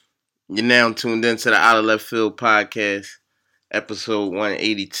You're now tuned into the Out of Left Field podcast, episode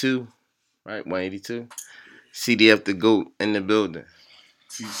 182, right? 182. CDF the GOAT in the building.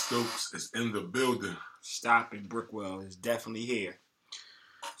 T Stokes is in the building. Stopping Brickwell is definitely here.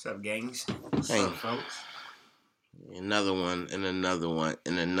 What's up, gangs? What's up, folks? Another one, and another one,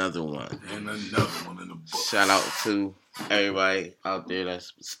 and another one. And another one in the book. Shout out to everybody out there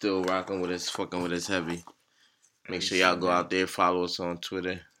that's still rocking with us, fucking with us heavy. Make sure y'all go out there, follow us on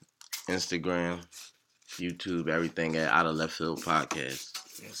Twitter, Instagram, YouTube, everything at Out of Left Field Podcast.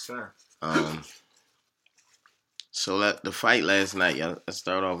 Yes, sir. So the fight last night, y'all. Let's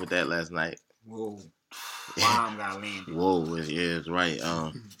start off with that last night. Whoa. Bomb got landed. Whoa, yeah, it's right.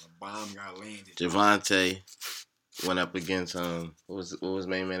 Bomb got landed. Javante went up against what was his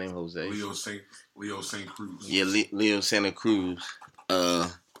main man name? Jose. Leo St. Cruz. Yeah, Leo Santa Cruz.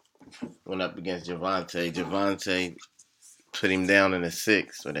 Went up against Javante. Javante put him down in the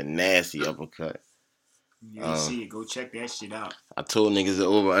 6th with a nasty uppercut. You didn't see it. Go check that shit out. I told niggas the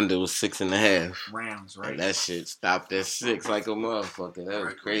over-under was 6.5 rounds, right? And that shit stopped at 6 like a motherfucker. That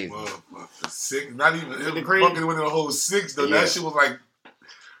was crazy. 6, not even The fucking within a whole 6 though. Yeah. That shit was like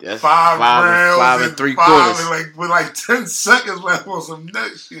That's 5 rounds, 5 and 3/4. like with like 10 seconds left on some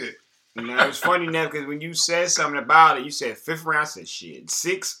nut shit. You know, it was funny, Nev, because when you said something about it, you said 5th round. I said, shit,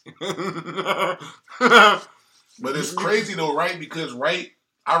 6? But it's crazy though, right? Because,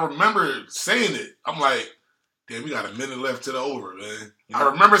 I remember saying it. I'm like, damn, we got a minute left to the over, man. Yeah.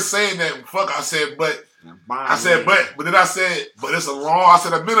 I remember saying that. I said, but then I said, but it's a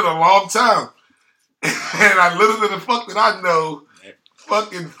minute a long time. And I literally, the fuck did I know?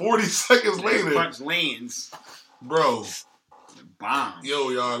 Fucking 40 seconds later. Punch lands. Bro. Bomb. Yo,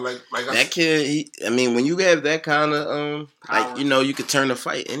 y'all, like that kid, when you have that kind of, you could turn the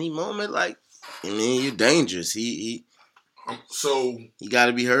fight any moment, you're dangerous. So you got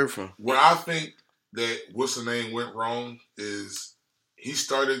to be heard from. Where I think that what's the name went wrong is he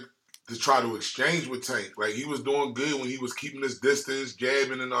started to try to exchange with Tank. Like, he was doing good when he was keeping his distance,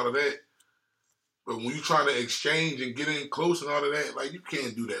 jabbing and all of that. But when you try to exchange and get in close and all of that, you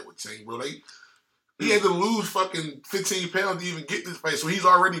can't do that with Tank, bro. He had to lose fucking 15 pounds to even get this fight. So he's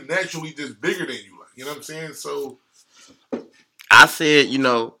already naturally just bigger than you. You know what I'm saying? So I said,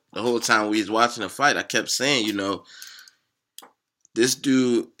 the whole time we was watching the fight, I kept saying, this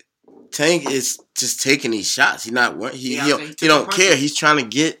dude, Tank is just taking these shots. He don't care. He's trying to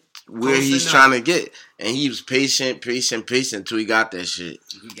get where he's trying to get. And he was patient until he got that shit.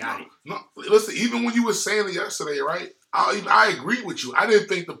 He got it. No, listen, even when you were saying it yesterday, right? I agree with you. I didn't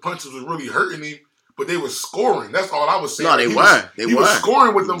think the punches was really hurting him, but they were scoring. That's all I was saying. No, they were. He was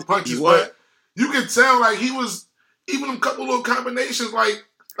scoring with them punches, but you could tell he was, even a couple little combinations, like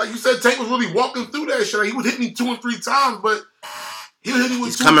you said, Tank was really walking through that shit. He was hitting him 2 and 3 times, but he'll hit him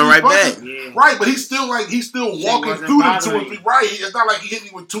with 2 coming right punches. back. Yeah. Right, but he's still walking through them 2 and 3. Right, it's not like he hit me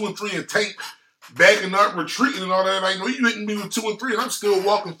with 2 and 3 and Tank backing up, retreating and all that. You hitting me with 2 and 3 and I'm still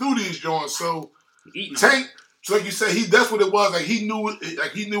walking through these joints. So Tank, so like you said, that's what it was. He knew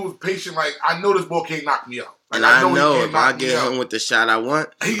it was patient. I know this boy can't knock me out. I know if I get him with the shot I want,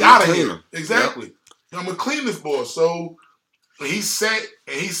 he out of here. Exactly. Yep. I'm gonna clean this boy. So he sat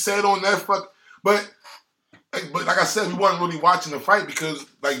on that fuck. But like I said, we wasn't really watching the fight because,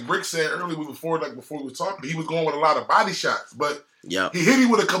 like Brick said earlier before we were talking, he was going with a lot of body shots. But he hit him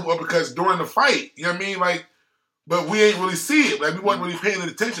with a couple uppercuts during the fight. You know what I mean? But we ain't really see it. We wasn't really paying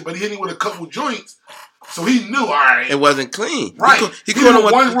attention. But he hit him with a couple joints. So he knew, all right. It wasn't clean. Right. He caught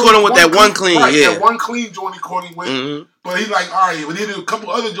him with that one clean. Right, yeah. That one clean joint he caught him with. Mm-hmm. But he all right, but he did a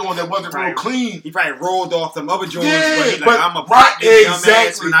couple other joints that wasn't real clean. He probably rolled off them other joints. Yeah, but I'm a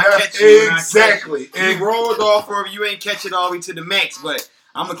exactly. Exactly. He rolled off or you ain't catch it all the way to the max, but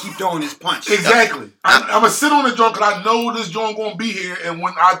I'm going to keep throwing this punch. Exactly. I'm going to sit on the joint because I know this joint going to be here. And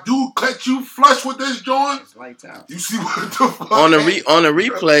when I do catch you flush with this joint, it's lights out. You see what the fuck? On the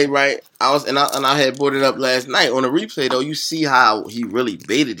replay, right, I had brought it up last night. On the replay, though, you see how he really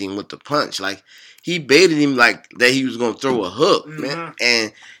baited him with the punch. He baited him like that he was going to throw a hook, man.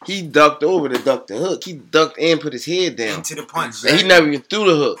 And he ducked over to duck the hook. He ducked and put his head down. Into the punch. Exactly. And he never even threw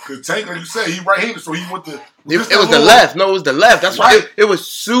the hook. Because Tank, like you said, he right-handed, so he went to... It was the left. No, it was the left. That's why it was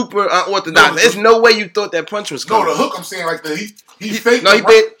super unorthodox. There's no way you thought that punch was coming. No, the hook, I'm saying, he faked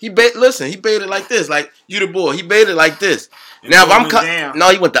he baited like this. Like, you the boy. He baited like this. Now, if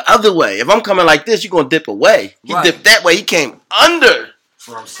I'm he went the other way. If I'm coming like this, you're going to dip away. He dipped that way. He came under. That's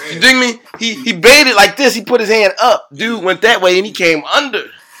what I'm saying. You dig me? He baited like this. He put his hand up. Dude went that way and he came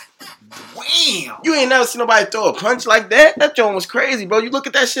under. Wham! You ain't never seen nobody throw a punch like that. That joint was crazy, bro. You look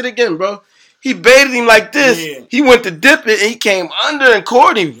at that shit again, bro. He baited him like this. Yeah. He went to dip it, and he came under and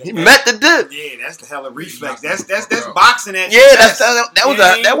caught him. He met the dip. Yeah, that's the hella reflex. That's boxing.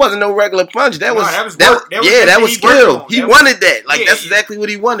 That wasn't no regular punch. That was skill. He wanted that. Like that's exactly what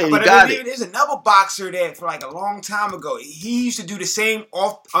he wanted. But he got it. There's another boxer that for like a long time ago, he used to do the same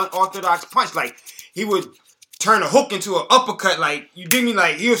unorthodox punch. Like he would turn a hook into an uppercut. Like you dig me?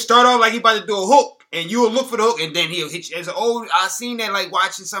 Like he'll start off like he about to do a hook. And you'll look for the hook, and then he'll hit you. As an old, I seen that like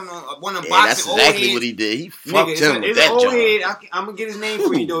watching something on one of the boxing. That's exactly what he did. He fucked him with that old head. I'm gonna get his name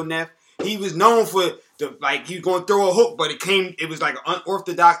for you though, Neff. He was known for he was gonna throw a hook, but it was like an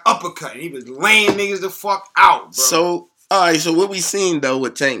unorthodox uppercut, and he was laying niggas the fuck out, bro. So all right, so what we seen though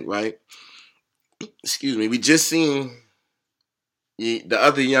with Tank, right? Excuse me, we just seen the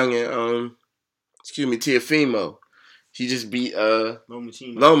other youngin, Teofimo. He just beat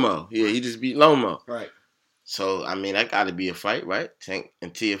Lomo. Yeah, he just beat Lomo. Right. So I mean, that got to be a fight, right? Tank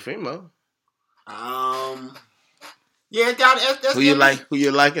and Teofimo. Yeah, that's who you like? Who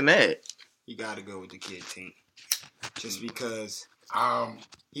you liking that? You got to go with the kid Tank, just because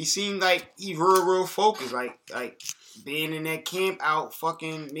he seemed like he real focused, like being in that camp out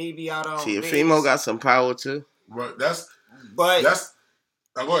fucking maybe out on. Teofimo got some power too. Right. Go ahead, Neff.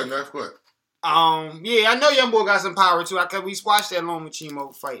 Go ahead. Yeah, I know Young Boy got some power too. We watched that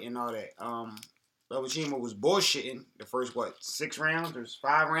Lomachenko fight and all that. Lomachenko was bullshitting the first 6 rounds or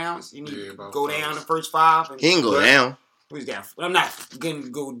 5 rounds. He need to go down the first 5. He didn't go down. He's down. I'm not gonna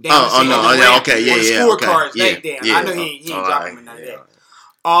go down. Okay, scorecards back down. I know he ain't dropping him none of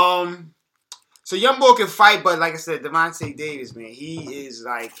that. So Young Boy can fight, but like I said, Devontae Davis, man, he is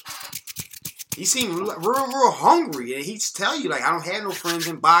like. He seemed real hungry, and he'd tell you, like, I don't have no friends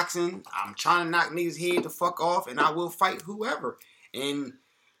in boxing. I'm trying to knock niggas' head the fuck off, and I will fight whoever. And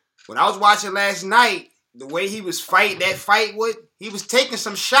when I was watching last night, the way he was fighting that fight, he was taking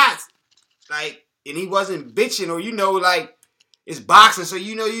some shots, like, and he wasn't bitching, or, like, it's boxing, so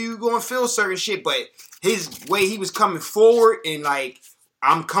you going to feel certain shit, but his way he was coming forward and, like,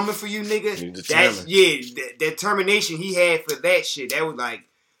 I'm coming for you, nigga. That determination he had for that shit, that was, like,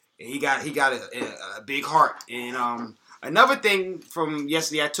 he got a big heart. And another thing from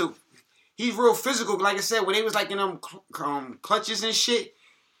yesterday, he's real physical. Like I said, when they was like in them clutches and shit,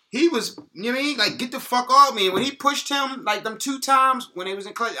 he was, you know what I mean? Like, get the fuck off me. And when he pushed him, like them 2 times when they was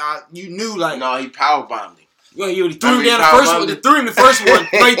in clutch, you knew like. No, he powerbombed him. Yeah, he threw him down the first one. He threw him the first one.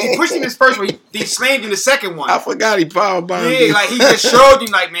 Like, he pushed him his first one. He slammed him the second one. I forgot he powerbombed him. Yeah, like he just showed him,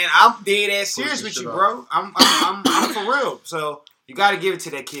 like, man, I'm dead ass serious with you, bro. I'm for real. So. You got to give it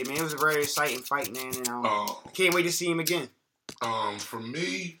to that kid, man. It was a very exciting fight, man. And can't wait to see him again. For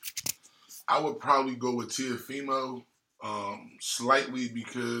me, I would probably go with Teofimo, slightly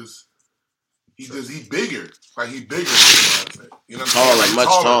because he bigger. Like, he bigger than Devontae. You know what I'm saying? Much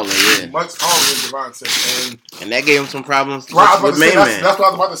taller, yeah. Much taller than Devontae. And that gave him some problems with main man. That's what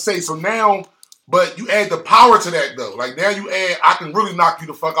I was about to say. So now... But you add the power to that, though. Like, now you add, I can really knock you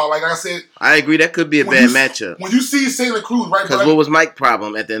the fuck out. Like I said. I agree. That could be a bad matchup. When you see Santa Cruz, right? Because what was Mike's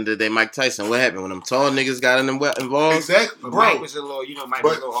problem at the end of the day? Mike Tyson. What happened when them tall niggas got involved? Exactly, bro. Mike was a little, Mike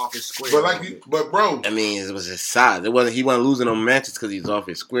was a little off his square. But bro. I mean, it was his size. He wasn't losing no matches because he's off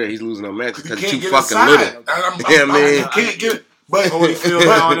his square. He's losing no matches because he's too fucking little. You can't get it. But, yeah. But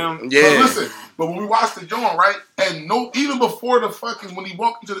listen. But when we watched the joint, right, even before the fucking, when he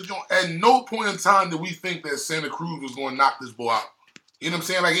walked into the joint, at no point in time did we think that Santa Cruz was going to knock this boy out. You know what I'm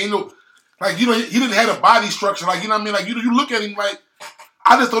saying? Like, he didn't have a body structure. Like, you know what I mean? Like, you look at him, like,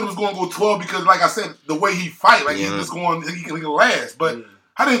 I just thought he was going to go 12 because, like I said, the way he fight, like, he's just going, he can last. But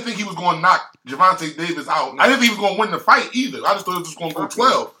I didn't think he was going to knock Gervonta Davis out. I didn't think he was going to win the fight either. I just thought he was just going to go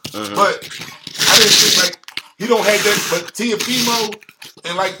 12. But I didn't think, like, he don't have that. But Teofimo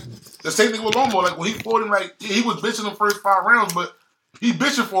and, like, the same thing with Lomo. Like, when he fought him, like, he was bitching the first 5 rounds, but he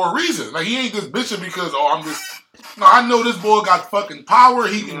bitching for a reason. Like, he ain't just bitching because, I'm just... No, I know this boy got fucking power.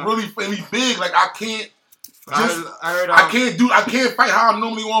 He can really... He's big. Like, I can't... I can't fight how I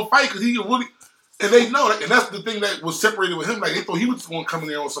normally want to fight because he can really... And they know that. And that's the thing that was separated with him. Like, they thought he was just going to come in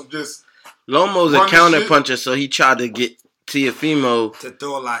there on some just... Lomo's a counter puncher, so he tried to get Teofimo to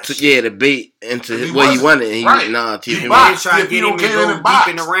throw a lot of shit. The bait into what he wanted. Teofimo tried to get him to go deep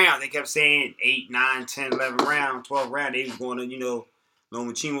in the round. They kept saying 8, 9, 10, 11 round, 12 round. They was going to,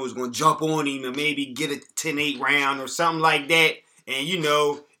 Lomachenko was going to jump on him and maybe get a 10-8 round or something like that. And,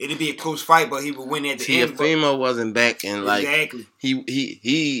 it'd be a close fight, but he would win at the end. Teofimo wasn't back and, like, exactly.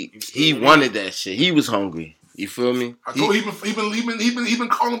 He wanted that shit. He was hungry. You feel me? I told you, he been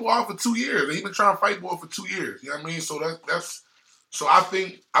calling boy out for 2 years. He been trying to fight boy for 2 years. You know what I mean? So So I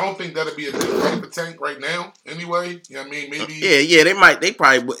don't think that'd be a good fight for Tank right now. Anyway, you know what I mean? Maybe. Yeah. They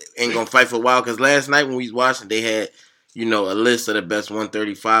probably ain't gonna fight for a while because last night when we was watching, they had a list of the best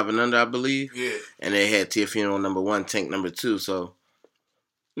 135 and under, I believe. Yeah. And they had Teofimo number 1, Tank number 2. So.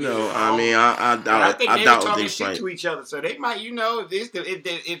 I mean, I doubt. I think they were talking they shit fight to each other, so they might, if the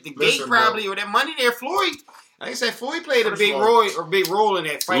Listen, gate probably bro. or that money there, Floyd. Like I said, Floyd played a big role in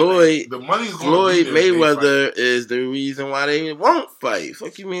that fight. Floyd Mayweather Mayweather is the reason why they won't fight.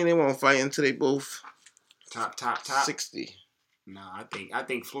 Fuck you mean they won't fight until they both top 60? No, I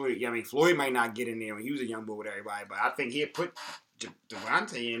think Floyd. Floyd might not get in there when he was a young boy with everybody, but I think he'd put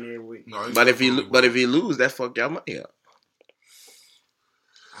Devontae in there with. No, but if he lose, that fuck y'all money up.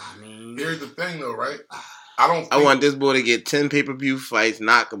 I mean, here's the thing though, right? I want this boy to get 10 pay-per-view fights,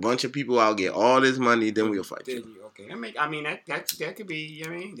 knock a bunch of people out, get all this money, then we'll fight. Okay, that could be.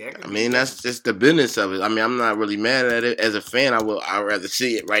 That's just the business of it. I mean, I'm not really mad at it. As a fan, I'd rather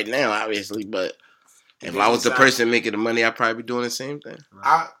see it right now, obviously. But if I was the person making the money, I'd probably be doing the same thing.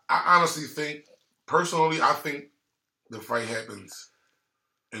 I honestly think, personally, I think the fight happens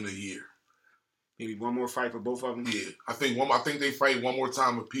in a year. Maybe one more fight for both of them. Yeah, I think they fight one more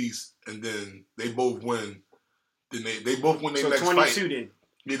time apiece, and then they both win. Then they both win their next 22 fight. Then.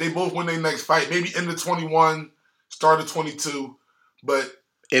 Yeah, they both win their next fight. Maybe end of 21, start of 22. But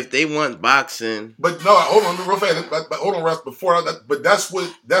if they want boxing, but no, hold on, real fast. But hold on, Russ. Before that, but that's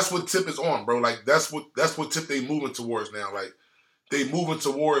what Tip is on, bro. Like that's what Tip they moving towards now. Like they moving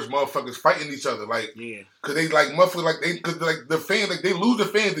towards motherfuckers fighting each other. Like cause they like motherfuckers cause like the fans they lose the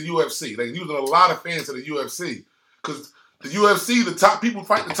fans to UFC. They losing a lot of fans to the UFC because the UFC the top people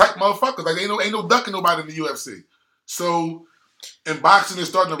fight the type motherfuckers. Like ain't no ducking nobody in the UFC. So in boxing they're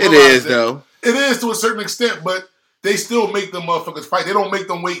starting to realize it is though. It is to a certain extent, but they still make them motherfuckers fight. They don't make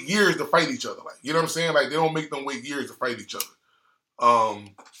them wait years to fight each other. Like you know what I'm saying? Like they don't make them wait years to fight each other.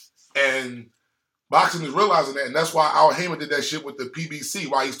 And boxing is realizing that, and that's why Al Heyman did that shit with the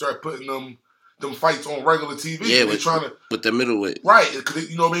PBC. Why he started putting them fights on regular TV. Yeah, they with the middleweight, right? Because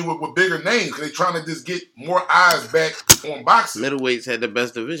you know what I mean, with bigger names. Because they trying to just get more eyes back on boxing. Middleweights had the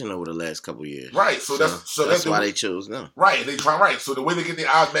best division over the last couple of years, right? So that's why they chose them, right? They try right. So the way they get their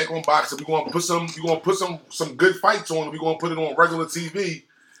eyes back on boxing, we're gonna put some good fights on. We're gonna put it on regular TV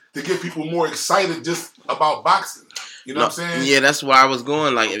to get people more excited just about boxing. You know what I'm saying? Yeah, that's where I was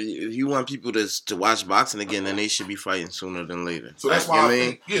going. Like, if you want people to watch boxing again, then they should be fighting sooner than later. So that's why I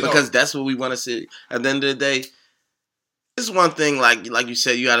think, because that's what we want to see. At the end of the day, it's one thing. Like you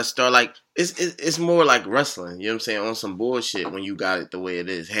said, you got to start. Like it's more like wrestling. You know what I'm saying? On some bullshit when you got it the way it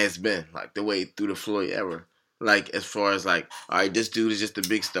is has been like the way through the Floyd era. Like as far as like, all right, this dude is just a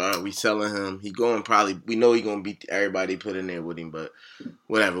big star. We selling him. He going we know he gonna beat everybody put in there with him, but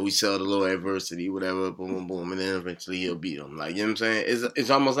whatever. We sell the little adversity, whatever, boom, boom, boom, and then eventually he'll beat him. Like you know what I'm saying?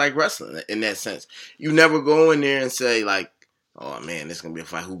 It's almost like wrestling in that sense. You never go in there and say like, oh man, this is gonna be a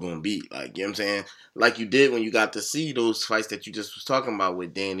fight. Who gonna beat? Like you know what I'm saying? Like you did when you got to see those fights that you just was talking about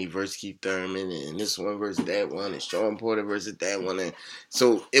with Danny versus Keith Thurman and this one versus that one and Sean Porter versus that one. And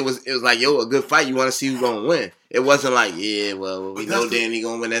so it was like, yo, a good fight. You want to see who's gonna win. It wasn't like, yeah, well, we know Danny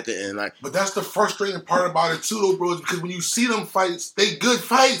gonna win at the end. Like, but that's the frustrating part about it too, though, bro. Because when you see them fights, they good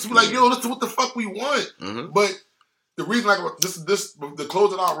fights. You're like, yo, this is what the fuck we want. Mm-hmm. But the reason, like this, to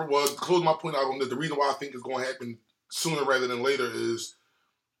close it out, close my point out on this. The reason why I think it's gonna happen sooner rather than later is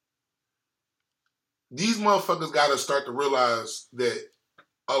these motherfuckers got to start to realize that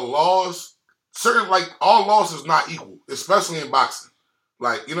all loss is not equal, especially in boxing.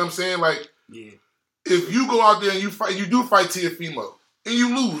 Like, you know what I'm saying? Like, yeah. If you go out there and you fight Teofimo and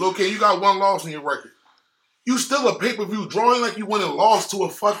you lose, okay, you got one loss in your record. You still a pay-per-view drawing like you went and lost to a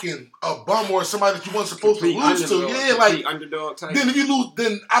bum or somebody that you weren't supposed to lose to. Yeah, like underdog type. Then if you lose,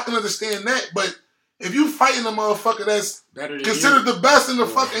 then I can understand that. But if you fighting a motherfucker that's considered the best in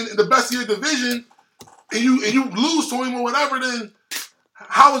the best of your division, and you lose to him or whatever, then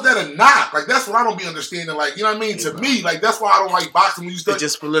how is that a knock? Like that's what I don't be understanding. Like you know what I mean? To me, like that's why I don't like boxing when you start. It's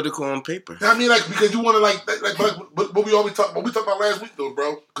just political on paper. You know what I mean? Like because you want to but what we talked about last week though,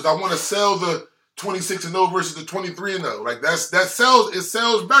 bro. Because I want to sell the 26-0 versus the 23-0. Like that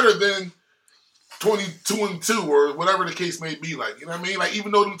sells better than 22-2 or whatever the case may be. Like you know what I mean? Like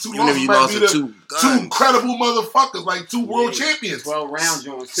even though them two losses might be the two credible motherfuckers, like two world champions. 12 rounds,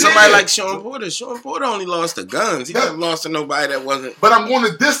 Jones. Somebody like Sean Porter. Sean Porter only lost to guns. He never lost to nobody that wasn't. But I'm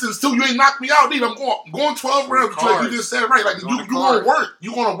going the distance too. You ain't knocked me out, dude. I'm going 12 rounds. Like you just said right. Like you gonna work.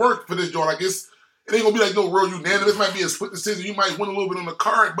 You gonna work for this joint. Like it ain't gonna be like no real unanimous. It might be a split decision. You might win a little bit on the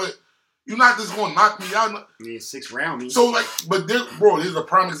card, but you're not just gonna knock me out. Yeah, 6 rounds. So like, but there's a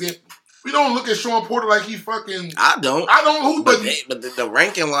prime example. We don't look at Sean Porter like he fucking. I don't. But the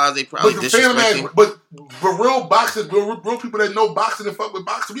ranking wise, they probably. But the fan man, but real boxers, real people that know boxing and fuck with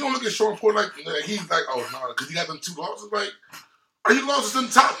boxing, we don't look at Sean Porter like he's like, oh no, because he got them 2 losses. Like, are you losses them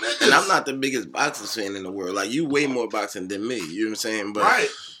top niggas? And I'm not the biggest boxing fan in the world. Like, you way more boxing than me. You know what I'm saying? But right.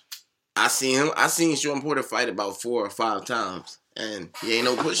 I seen Sean Porter fight about 4 or 5 times, and he ain't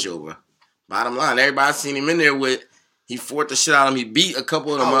no pushover. Bottom line, everybody seen him in there with. He fought the shit out of him. He beat a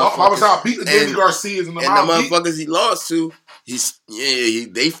couple of them motherfuckers. I was out beat the Danny Garcias and the motherfuckers he lost to.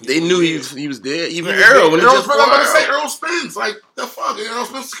 They knew he was there. Even Errol when he just fought. I'm about to say Errol Spence. Like the fuck, Errol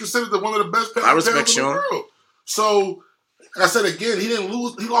Spence is considered one of the best pound in the world. So, like I said again, he didn't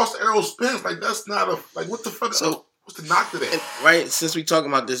lose. He lost to Errol Spence. Like that's not what the fuck. So what's the knock to that? Right. Since we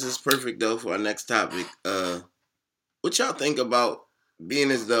talking about this, is perfect though for our next topic. What y'all think about being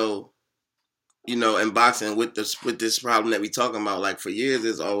as though? You know, in boxing with this problem that we talking about, like for years,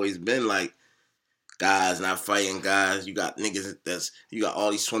 there's always been like guys not fighting guys. You got niggas you got all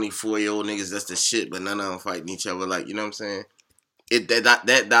these 24-year-old niggas that's the shit, but none of them fighting each other. Like, you know what I'm saying?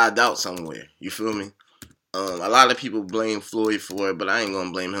 That died out somewhere. You feel me? A lot of people blame Floyd for it, but I ain't gonna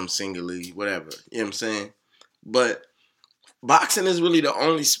blame him singularly. Whatever. You know what I'm saying? But boxing is really the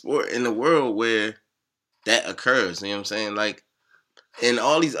only sport in the world where that occurs. You know what I'm saying? Like. In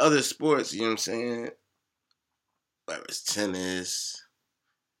all these other sports, you know what I'm saying? Whether it's tennis,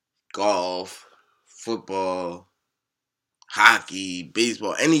 golf, football, hockey,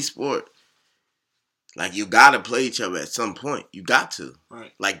 baseball, any sport, like you gotta play each other at some point. You got to.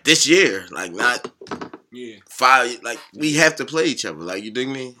 Right. Like this year, like not 5. Like we have to play each other. Like you dig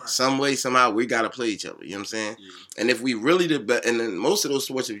me? Right. Some way, somehow, we gotta play each other. You know what I'm saying? Yeah. And if we really the best, and in most of those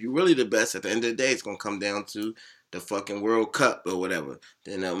sports, if you really the best, at the end of the day, it's gonna come down to the fucking World Cup or whatever.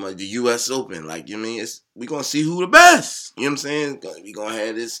 Then the U.S. Open. Like, you know what I mean? We going to see who the best. You know what I'm saying? We going to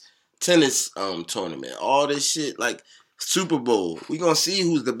have this tennis tournament. All this shit. Like, Super Bowl. We going to see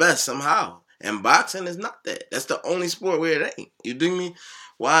who's the best somehow. And boxing is not that. That's the only sport where it ain't. You dig me?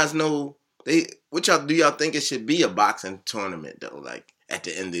 Why is do y'all think it should be a boxing tournament, though? Like, at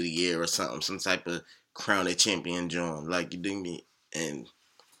the end of the year or something. Some type of crown a champion joint. Like, you dig me? And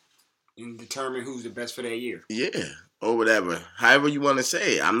determine who's the best for that year. Yeah, or whatever. However you want to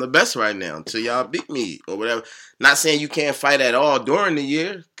say it. I'm the best right now until y'all beat me or whatever. Not saying you can't fight at all during the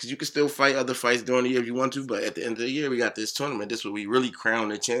year, because you can still fight other fights during the year if you want to, but at the end of the year, we got this tournament. This is where we really crown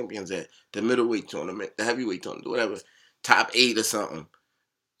the champions at. The middleweight tournament, the heavyweight tournament, whatever. Top 8 or something.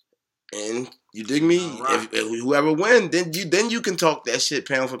 And you dig me? Right. If whoever wins, then you can talk that shit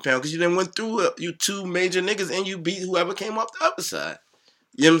pound for pound, because you done went through you 2 major niggas and you beat whoever came off the other side.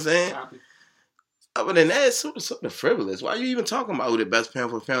 You know what I'm saying? Other than that, it's sort of frivolous. Why are you even talking about who the best pound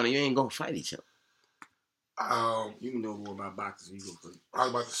for pound and you ain't going to fight each other? You know more about boxing. You go first. I was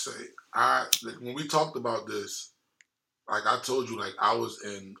about to say, when we talked about this, like I told you, like I was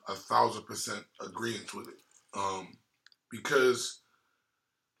in 1,000% agreement with it. Because,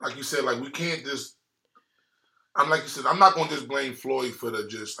 like you said, like we can't just. I'm not going to just blame Floyd for the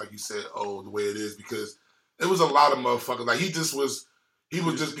just, like you said, the way it is, because it was a lot of motherfuckers. Like he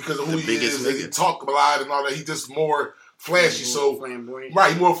was just because of who he is, and he talked a lot and all that. He just more flashy, flamboyant.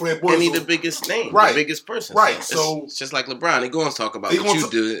 Right, more flamboyant. And he the biggest name, right, the biggest person. Right, so it's just like LeBron. They go and talk about what you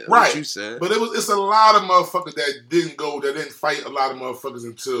did, right. What you said. But it's a lot of motherfuckers that didn't fight a lot of motherfuckers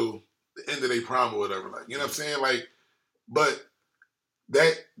until the end of their prime or whatever. Like, you know what I'm saying? Like, but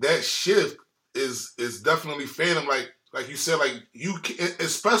that shift is definitely phantom. Like you said, like you can,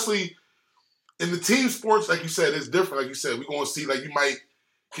 especially. In the team sports, like you said, it's different. Like you said, we're going to see, like, you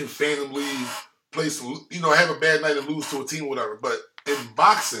can randomly play some, have a bad night and lose to a team or whatever. But in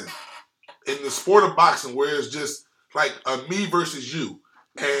boxing, in the sport of boxing, where it's just like a me versus you,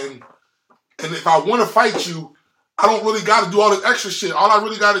 and if I want to fight you, I don't really got to do all this extra shit. All I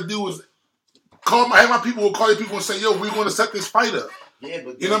really got to do is have my people will call your people and say, yo, we're going to set this fight up. Yeah,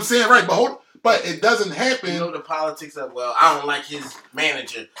 but you know what I'm saying? Right, but it doesn't happen. You know the politics of, I don't like his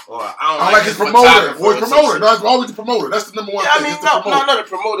manager, or I don't like his promoter. Or his promoter. No, it's always the promoter. That's the number one thing. I mean, the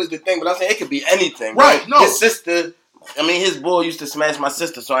promoter's the thing, but I'm saying it could be anything. Right, bro. no. His sister, his boy used to smash my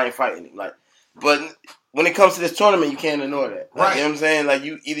sister, so I ain't fighting him. Like, but when it comes to this tournament, you can't ignore that. Like, right. You know what I'm saying? Like,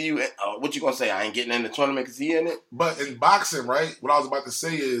 what you gonna say? I ain't getting in the tournament because he in it? But in boxing, right, what I was about to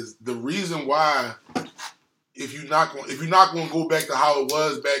say is the reason why... If you're not going to go back to how it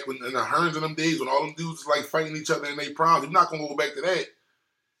was back when in the Hearns of them days when all them dudes was like fighting each other in their primes, if you're not going to go back to that,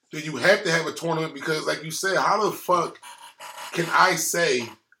 then you have to have a tournament because, like you said, how the fuck can I say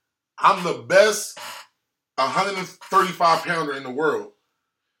I'm the best 135 pounder in the world?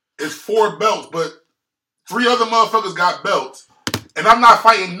 It's 4 belts, but 3 other motherfuckers got belts. And I'm not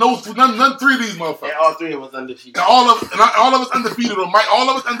fighting none three of these motherfuckers. And all three of us undefeated. And all of us undefeated. All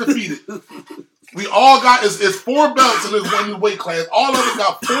of us undefeated. We all got is 4 belts in this one weight class. All of us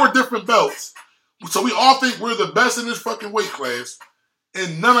got 4 different belts. So we all think we're the best in this fucking weight class,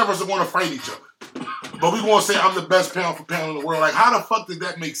 and none of us are going to fight each other. But we want to say I'm the best pound for pound in the world. Like, how the fuck did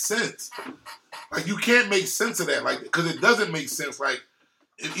that make sense? Like, you can't make sense of that. Like, because it doesn't make sense. Like,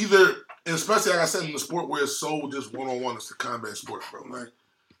 it either, and especially like I said in the sport where it's so just one-on-one, it's a combat sport, bro. Like,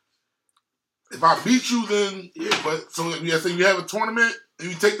 if I beat you, then yeah. But so if you have a tournament and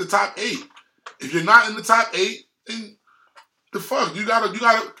you take the top 8. If you're not in the top 8, then the fuck you gotta.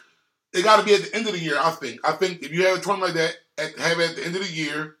 It got to be at the end of the year, I think. I think if you have a tournament like that, have it at the end of the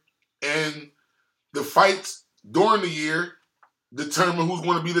year, and the fights during the year determine who's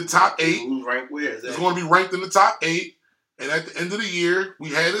going to be the top 8. Who's ranked where? It's going to be ranked in the top 8. And at the end of the year,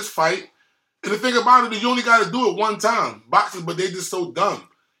 we had this fight. And the thing about it is you only got to do it one time. Boxing, but they just so dumb.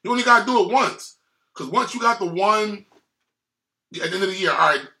 You only got to do it once. Because once you got the one, at the end of the year, all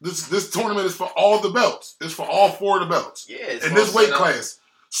right, this tournament is for all the belts. It's for all 4 of the belts. Yeah, in this weight class.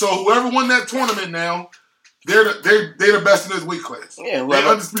 So whoever won that tournament now, they're the best in this weight class. Yeah,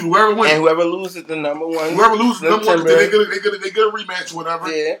 whoever wins. And whoever loses the number one. Whoever loses the number one, they get a rematch or whatever.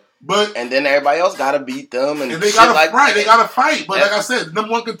 Yeah. But and then everybody else gotta beat them and they gotta fight. They gotta fight. But like I said,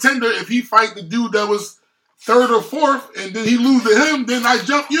 number one contender, if he fight the dude that was 3rd or 4th, and then he lose to him, then I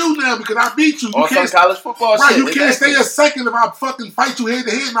jump you now because I beat you. You can't some college football right, shit. You can't stay at 2nd if I fucking fight you head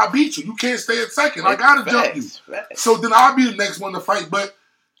to head and I beat you. You can't stay at 2nd. I gotta jump you. So then I'll be the next one to fight. But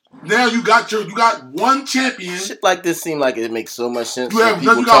now you got one champion. Shit like this seem like it makes so much sense. You got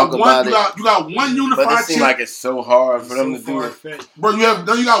one unified. But it seems like it's so hard for them to do it. Bro,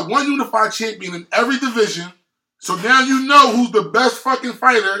 you got one unified champion in every division. So now you know who's the best fucking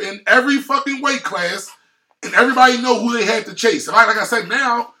fighter in every fucking weight class, and everybody know who they had to chase. And like I said,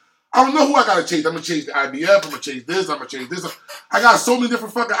 now I don't know who I gotta chase. I'm gonna chase the IBF. I'm gonna chase this. I'm gonna chase this. I got so many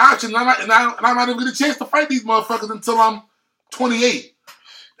different fucking options, and I'm not even gonna chance to fight these motherfuckers until I'm 28.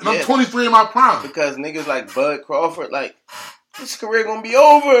 And I'm 23 in my prime. Because niggas like Bud Crawford, like, his career gonna be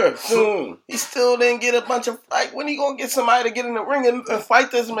over soon. He still didn't get a bunch of, like, when he gonna get somebody to get in the ring and fight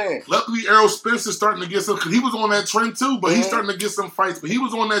this man? Luckily, Errol Spencer's starting to get some, because he was on that trend too, but he's starting to get some fights. But he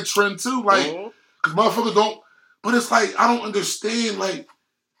was on that trend too, like, because motherfuckers don't, but it's like, I don't understand, like,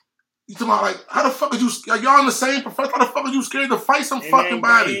 you talking about, like, how the fuck are you, like, y'all in the same profession, how the fuck are you scared to fight some fucking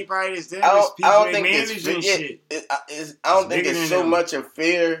body? I don't think it's so much a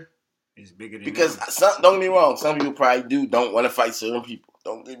fear. It's bigger than because don't get me wrong, some people probably don't want to fight certain people.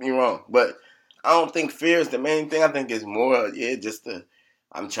 Don't get me wrong, but I don't think fear is the main thing. I think it's more, just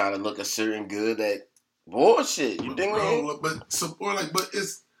I'm trying to look a certain good at bullshit. You think me? But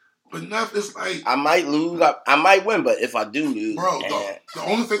nothing. It's like I might lose, I might win, but if I do lose, bro, the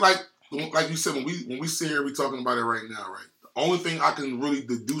only thing like you said when we sit here, we talking about it right now, right? The only thing I can really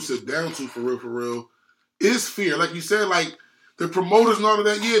deduce it down to for real, is fear. Like you said, like the promoters and all of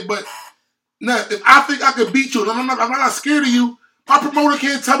that, but now if I think I can beat you, and I'm not scared of you, my promoter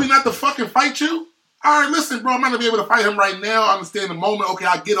can't tell me not to fucking fight you. All right, listen, bro, I'm not gonna be able to fight him right now. I understand the moment. Okay,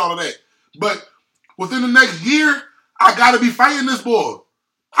 I get all of that, but within the next year, I gotta be fighting this boy.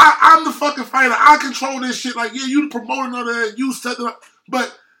 I'm the fucking fighter. I control this shit. Like, you the promoter and all that. You set it up,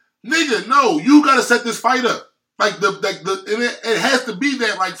 but. Nigga, no, you gotta set this fight up. Like it has to be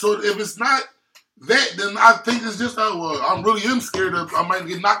that. Like, so if it's not that, then I think it's just I'm really scared of I might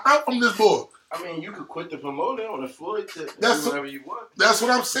get knocked out from this boy. I mean, you could quit the promoter on the floor to do whatever you want. That's what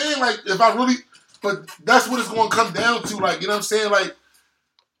I'm saying. Like, if I really, but that's what it's going to come down to. Like, you know what I'm saying? Like,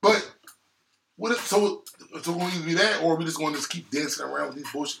 but what? So we're going to either be that, or we just going to keep dancing around with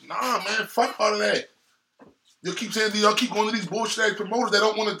these bullshit. Nah, man, fuck all of that. Y'all keep saying y'all keep going to these bullshit promoters that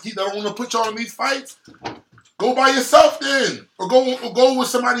don't want to put y'all in these fights. Go by yourself then, or go with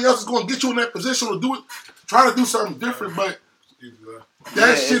somebody else who's going to get you in that position, or do it. Try to do something different, but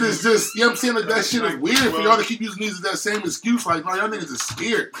that shit is just, you know what I'm saying? Like, that shit is weird for y'all to keep using these as that same excuse. Like, no, y'all niggas is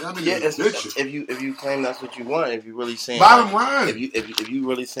scared. Y'all niggas is bitches. If you claim that's what you want, if you really saying bottom line, if you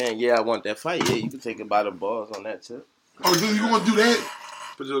really saying I want that fight, you can take it by the balls on that too. Oh, dude, you want to do that?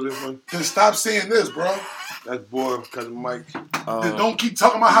 Then stop saying this, bro. That's boring because of Mike. Then don't keep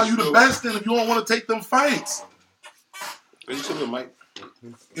talking about how you the best then if you don't want to take them fights. You said the Mike.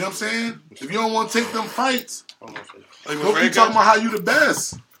 You know what I'm saying? If you don't want to take them fights, don't keep talking about how you the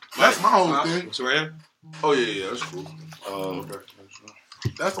best. That's my whole thing. What's right? Oh, yeah, that's cool. Okay.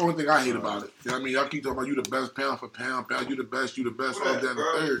 That's the only thing I hate about it. You know what I mean? Y'all keep talking about you the best pound for pound, you the best, all down the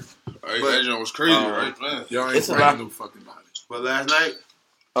third. That joint was crazy, right? Man. Y'all ain't fighting no fucking body. But last night,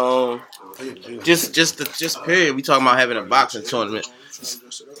 Just period. We talking about having a boxing tournament.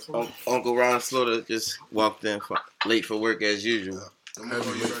 Uncle Ron Slaughter just walked in late for work as usual.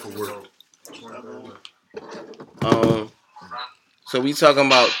 So we talking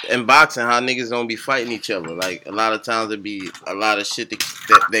about in boxing how niggas don't be fighting each other. Like a lot of times it be a lot of shit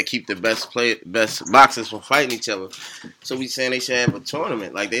that keep the best boxers from fighting each other. So we saying they should have a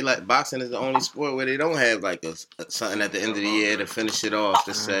tournament. Like they like boxing is the only sport where they don't have like something at the end of the year to finish it off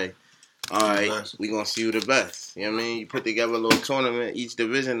to say, all right, we gonna see who the best. You know what I mean? You put together a little tournament, each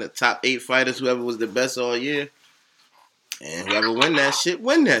division, the top 8 fighters, whoever was the best all year. And whoever win that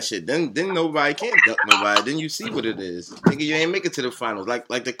shit. Then nobody can't duck nobody. Then you see what it is. Nigga, you ain't make it to the finals.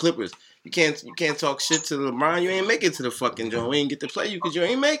 Like the Clippers. You can't talk shit to LeBron. You ain't make it to the fucking joint. We ain't get to play you because you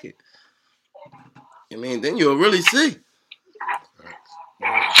ain't make it. I mean, then you'll really see.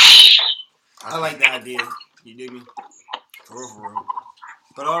 I like the idea. You dig me? For real.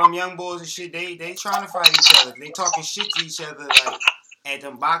 But all them young boys and shit, they trying to fight each other. They talking shit to each other like at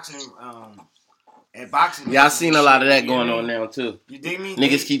them boxing. At boxing, yeah, I seen a lot of that going on now too. You dig me?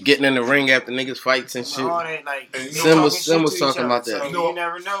 Niggas keep getting in the ring after niggas fights and shit. All that, like, Sim was talking about that. So you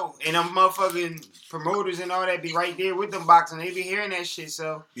never know. And them motherfucking promoters and all that be right there with them boxing. They be hearing that shit.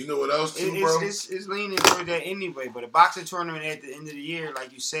 So you know what else too, bro? It's leaning toward that anyway. But a boxing tournament at the end of the year,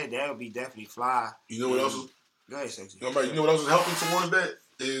 like you said, that would be definitely fly. You know what else? Go ahead, Sexy. You know what else is helping towards that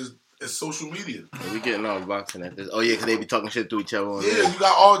is social media. Yeah, we getting all boxing at this. Oh yeah, because they be talking shit to each other. Yeah, you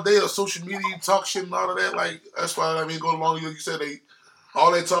got all day of social media, you talk shit and all of that. Like that's why I mean, go along. Like you said,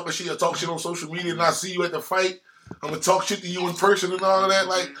 all that talking shit, talk shit on social media, and I see you at the fight. I'm gonna talk shit to you in person and all of that.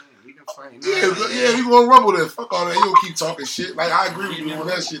 Like, we gonna rumble that. Fuck all that. You don't keep talking shit. Like I agree with you on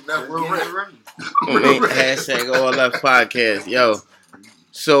that shit. That's real right. Hashtag all left podcast, yo.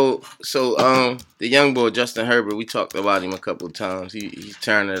 So, the young boy Justin Herbert, we talked about him a couple of times. He's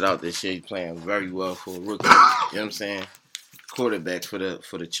turning it out this year. He's playing very well for a rookie. You know what I'm saying? Quarterback for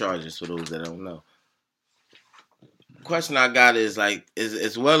the Chargers. For those that don't know. Question I got is like,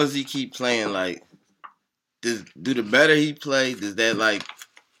 as well as he keep playing, like, do the better he play, does that like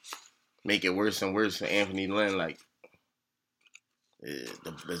make it worse and worse for Anthony Lynn? Like,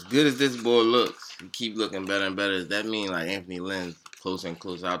 as good as this boy looks, he keep looking better and better. Does that mean like Anthony Lynn's closer and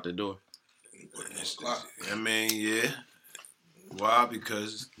closer out the door? I mean, yeah. Why?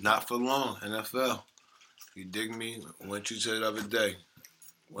 Because not for long, NFL. You dig me? What you said the other day.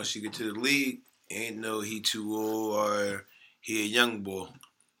 Once you get to the league, ain't no he too old or he a young boy.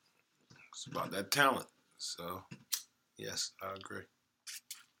 It's about that talent. So, yes, I agree.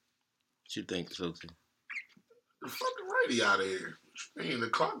 What you think, Sophie? The fucking righty out of here. What you mean? The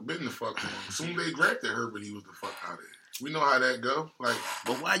clock been the fuck on. As soon as they drafted Herbert, he was the fuck out of here. We know how that go. Like,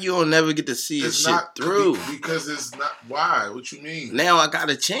 but why you don't never get to see his shit through? Because it's not. Why? What you mean? Now I got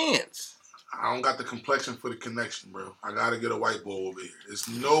a chance. I don't got the complexion for the connection, bro. I gotta get a white boy over here. There's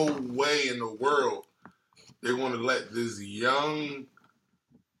no way in the world they're gonna let this young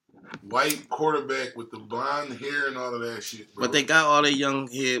white quarterback with the blonde hair and all of that shit, bro. But they got all the young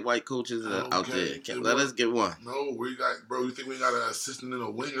head white coaches out there. Let us get one. No, we got, bro. You think we got an assistant in a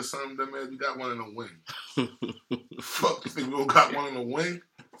wing or something? That man, we got one in a wing. Fuck, you think we don't got one in a wing?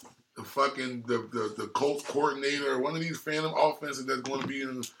 The fucking the Colts coordinator, one of these Phantom offenses that's going to be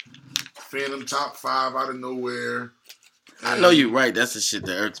in Phantom top 5 out of nowhere. I know you're right. That's the shit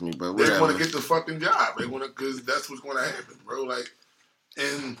that hurts me, bro. They want to get the fucking job. They want to, because that's what's going to happen, bro. Like,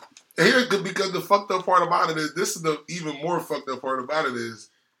 and here, because the fucked up part about it is, this is the even more fucked up part about it is,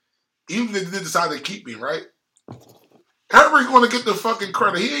 even if they decide to keep me, right? Herbert's going to get the fucking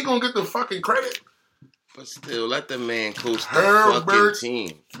credit. He ain't going to get the fucking credit. But still, let the man coach the fucking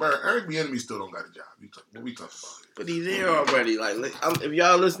team. Bro, Eric Bieniemy still don't got a job. What we talking about here? But he's there already. Like, if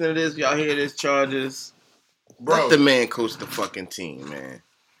y'all listening to this, y'all hear this, Chargers, bro, let the man coach the fucking team, man.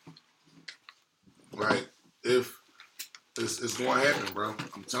 Like, if it's going to happen, bro.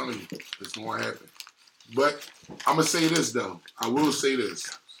 I'm telling you, it's going to happen. But I'm going to say this, though. I will say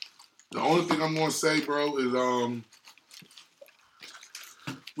this. The only thing I'm going to say, bro, is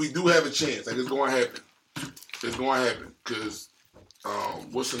we do have a chance. Like, it's going to happen. It's going to happen. Because,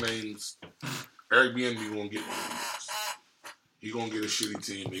 what's the name's? Eric Bieniemy going to get one of these. He going to get a shitty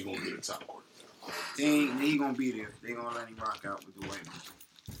team. He going to get a top quarterback. He going to be there. They going to let him rock out with the Ravens.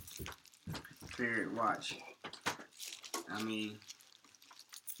 Period. Watch. I mean,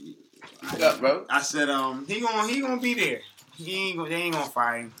 What's up, bro? I said, he gonna be there. They ain't gonna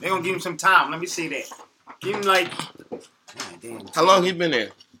fire him. They gonna give him some time. Let me see that. Give him like, damn. How long he been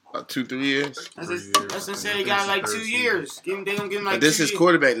there? About 2-3 years. That's what said. He got like 2 years. They gonna give him like. But this 2 is years.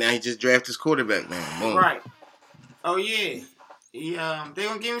 Quarterback now. He just drafted his quarterback now. Boom. Right. Oh yeah. they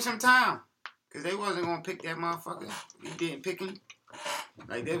gonna give him some time. Because they wasn't gonna pick that motherfucker. He didn't pick him.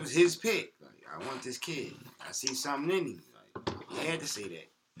 Like, that was his pick. Like, I want this kid. I see something in him. Like, he had to say that.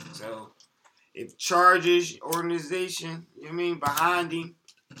 So, if Chargers organization, you know what I mean, behind him,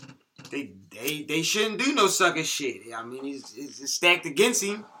 they shouldn't do no sucker shit. I mean, it's stacked against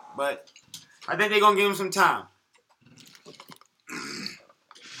him, but I think they're gonna give him some time.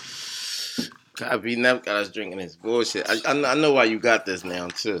 He never got us drinking this bullshit. I know why you got this now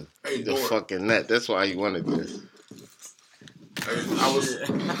too. Hey, the fucking net. That's why you wanted this. Hey, I was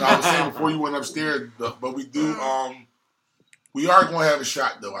saying before you went upstairs, but we are gonna have a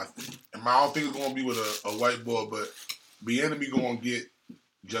shot though. I think, and I don't think it's gonna be with a white boy, but Bieniemy gonna get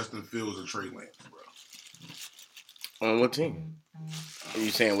Justin Fields and Trey Lance, bro. On what team? Are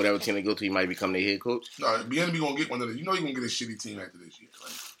you saying whatever team they go to, he might become their head coach? No, Bieniemy gonna get one of them. You know he's gonna get a shitty team after this year,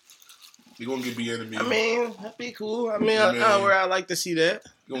 right? You're gonna get Bieniemy. I mean, that'd be cool. I mean, I like to see that.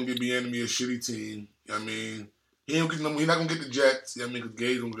 You're gonna get Bieniemy a shitty team. I mean, he's not gonna get the Jets. I mean, because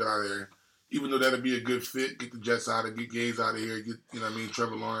Gay's gonna get out of there. Even though that'd be a good fit, get the Jets out of, get Gaze out of here. Get, you know what I mean,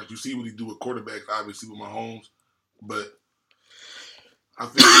 Trevor Lawrence. You see what he do with quarterbacks, obviously with Mahomes, but I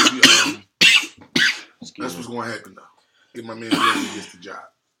think that's what's gonna happen though. Get my man Bieniemy gets the job.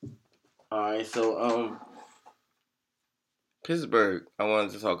 All right, so Pittsburgh. I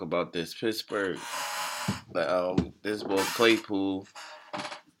wanted to talk about this. Pittsburgh. This boy Claypool.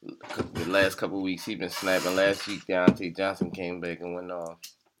 The last couple of weeks he been snapping. Last week Deontay Johnson came back and went off.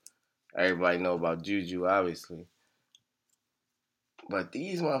 Everybody know about Juju, obviously. But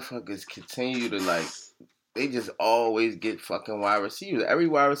these motherfuckers continue to they just always get fucking wide receivers. Every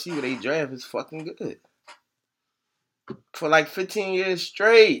wide receiver they draft is fucking good. For 15 years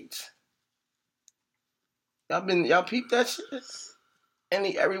straight. Y'all peeped that shit?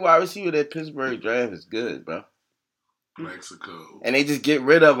 Every wide receiver that Pittsburgh draft is good, bro. Mexico. And they just get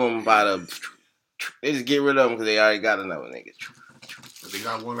rid of them they just get rid of them because they already got another nigga. They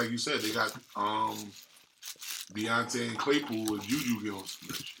got one, like you said. They got Deontay and Claypool with Juju Gills.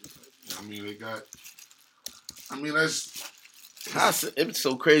 I mean, it's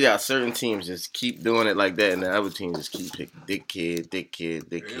so crazy how certain teams just keep doing it like that, and the other teams just keep picking Dick Kid.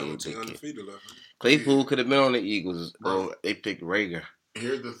 Claypool could have been on the Eagles, bro. They picked Rager.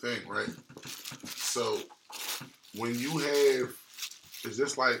 Here's the thing, right? So when you have, it's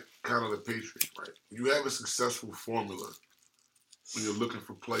just like kind of the Patriots, right? You have a successful formula when you're looking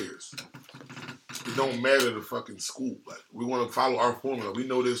for players. It don't matter the fucking school. We want to follow our formula. We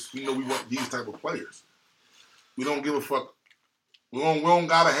know this. We know we want these type of players. We don't give a fuck. We don't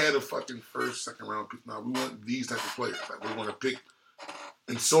gotta have the fucking first, second round pick. No, we want these type of players. We want to pick.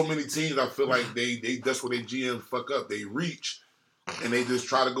 And so many teams, I feel like they that's where they GM fuck up. They reach and they just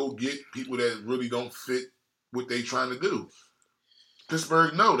try to go get people that really don't fit what they trying to do.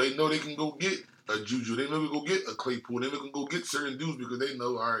 Pittsburgh, no, they know they can go get a Juju. They know they can go get a Claypool. They know they can go get certain dudes because they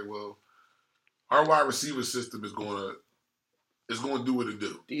know, all right, well, our wide receiver system is going to do what it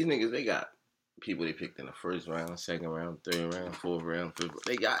do. These niggas, they got people they picked in the first round, second round, third round, fourth round, fifth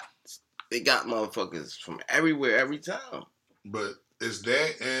round. They got motherfuckers from everywhere every time. But it's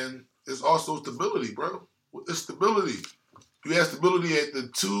that, and it's also stability, bro. It's stability. You have stability at the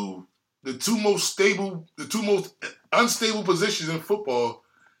two most unstable positions in football.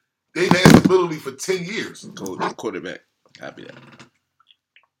 They've had stability for 10 years. Quarterback. Happy that.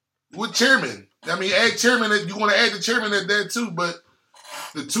 With chairman. I mean, add chairman. You want to add the chairman at that too, but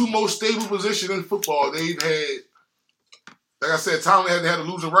the two most stable positions in football, they've had, like I said, Tomlin hasn't had a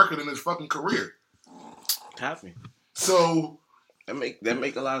losing record in his fucking career. Happy. So that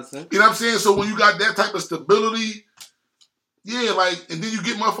make a lot of sense. You know what I'm saying? So when you got that type of stability, yeah, and then you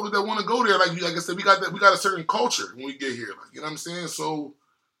get motherfuckers that want to go there. Like I said, we got a certain culture when we get here. You know what I'm saying? So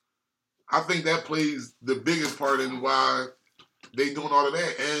I think that plays the biggest part in why they doing all of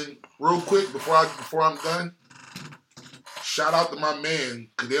that. And real quick, before I'm done, shout out to my man,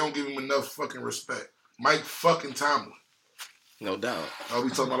 because they don't give him enough fucking respect. Mike fucking Tomlin. No doubt. I'll be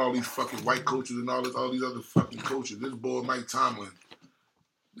talking about all these fucking white coaches and all these other fucking coaches. This boy, Mike Tomlin,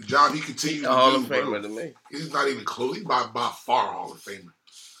 the job he continues to do, Hall of Famer to me. He's not even close. He's by far Hall of Famer.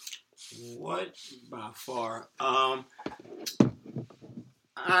 What? By far.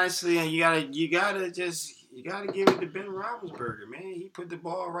 Honestly, you gotta give it to Ben Roethlisberger, man. He put the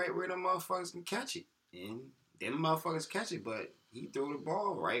ball right where them motherfuckers can catch it, and them motherfuckers catch it, but he threw the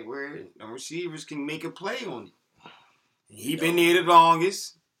ball right where the receivers can make a play on it. He been there the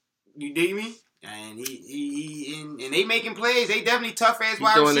longest. You dig me? And and they making plays. They definitely tough ass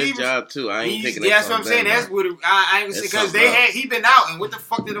wide receivers. He's doing his job too. I ain't taking that. That's what I'm saying. That's what I ain't gonna say because he been out. And what the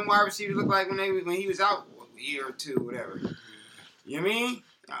fuck did them wide receivers look like when he was out a year or two, whatever. You know what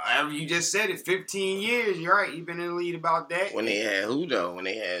I mean? You just said it, 15 years. You're right. You've been in the lead about that. When they had who though? When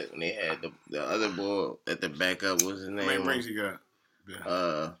they had the other boy at the backup, what was his name? How many rings he got?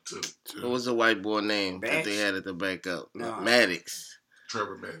 Two. What was the white boy name that they had at the backup? No. Maddox.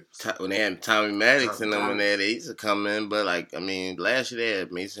 Trevor Maddox. When they had Tommy Maddox and them when they used to come in, but like I mean, last year they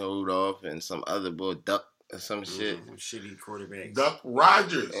had Mason Rudolph and some other boy Duck or some shit. Shitty quarterback. Duck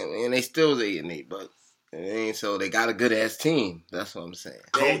Rogers. And they still was 8-8, but. And so they got a good ass team. That's what I'm saying.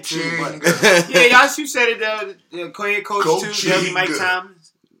 Coaching. Yeah, y'all, you said it. The coach too, Mike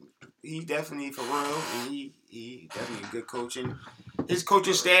Thomas. He definitely for real, and he definitely a good coaching. His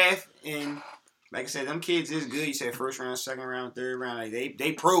coaching staff and like I said, them kids is good. You said first round, second round, third round. Like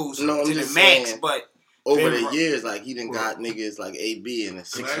they pros to the max, but. Over the years, like he done got niggas like AB in the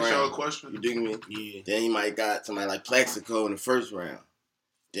 6th round. Can I ask y'all a question? You dig me? Yeah. Then he might got somebody like Plaxico in the 1st round.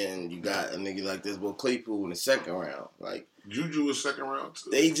 Then you got a nigga like this boy Claypool in the 2nd round. Like Juju was 2nd round too.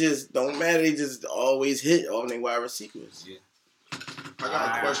 They just don't matter. They just always hit all their wide receivers. Yeah. I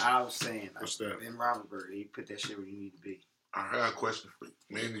got a question. I was saying, what's that? Ben Roethlisberger, he put that shit where you need to be. I got a question for you,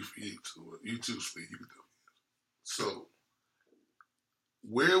 mainly for you too. You too, Steve. You can tell me. So,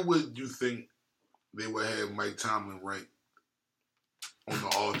 where would you think they would have Mike Tomlin rank on the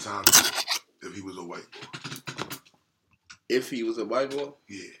all-time if he was a white boy? If he was a white boy?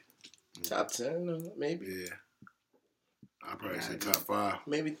 Yeah. Top 10, maybe? Yeah. I'd probably say top 5.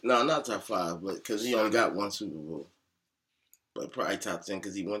 Maybe. No, not top 5, but because he only got 1 Super Bowl. But probably top 10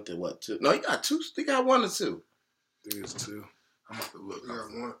 because he went to what, 2? No, he got 2. He got 1 or 2. I think it's 2. I'm about to look.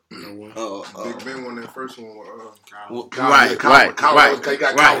 He got 1. Oh. Big Ben won that first one with Right. He got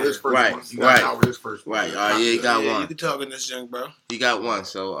Coward his first one. He got Coward his first one. Right. Yeah, he got 1. You can talk in this young bro. He got 1.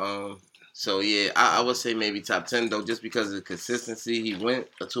 So yeah, I would say maybe top 10 though, just because of the consistency. He went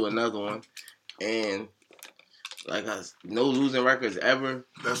to another one, and like no losing records ever.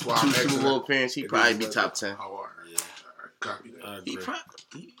 That's why 2 Super Bowl appearances. He probably be top 10. How are you? Copy that.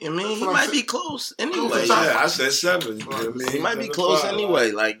 He might be close anyway. Yeah, I said 7. He might be close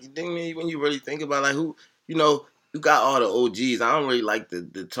anyway. Like you think when you really think about like who, you got all the OGs. I don't really like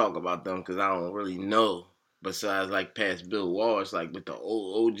to talk about them because I don't really know. Besides like past Bill Walsh, like with the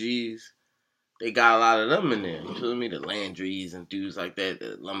old OGs. They got a lot of them in there. You feel me? The Landrys and dudes like that,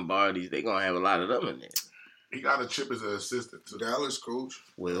 the Lombardis, they gonna have a lot of them in there. He got a chip as an assistant too. Dallas coach.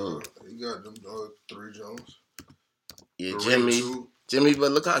 Well, he got them 3 Jones. Yeah, Jimmy,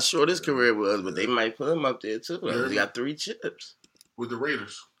 but look how short his career was. But they might put him up there too. Like, he got 3 chips with the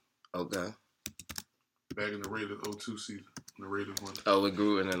Raiders. Okay. Back in the Raiders 02 season, the Raiders won. Oh, it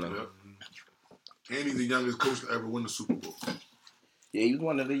grew in them. Yep. And he's the youngest coach to ever win the Super Bowl. Yeah, he was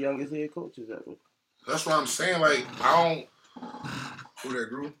one of the youngest head coaches ever. That's what I'm saying. Like, I don't. Who that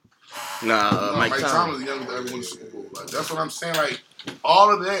grew? Nah, Mike Tomlin was the youngest to ever win the Super Bowl. Like, that's what I'm saying. Like,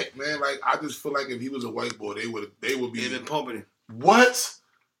 all of that, man. Like, I just feel like if he was a white boy, they would be. They've been pumping him. What?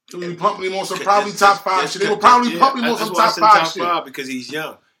 They would be pumping him on some probably top 5 shit. They would probably pump him on some top 5 shit. Because he's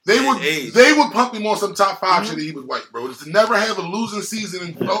young. They would pump him on some top 5 shit if he was white, bro. Just to never have a losing season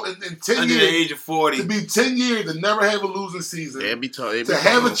in 10 years. Under the age of 40. To be 10 years to never have a losing season. Yeah, to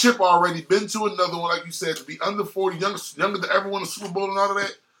have a chip already, been to another one, like you said, to be under 40, younger to ever win a Super Bowl and all of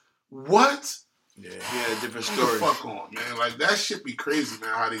that. What? Yeah, he had a different story. Fuck on, man. Like, that shit be crazy, man,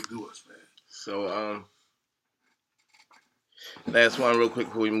 how they do us, man. So, last one real quick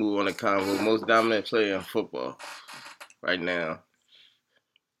before we move on to convo. Most dominant player in football right now.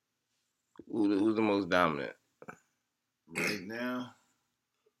 Who's the most dominant? Right now?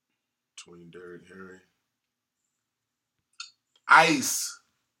 Between Derrick Henry. Ice.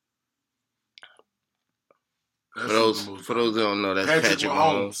 For those who don't know, that's Patrick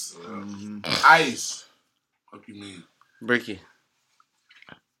Mahomes. Mm-hmm. Ice. What you mean? Bricky.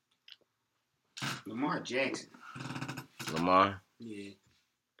 Lamar Jackson. Lamar? Yeah.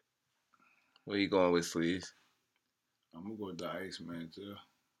 Where you going with, Sleeves? I'm going to go with the Ice, man, too.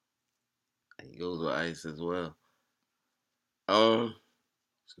 He goes with Ice as well.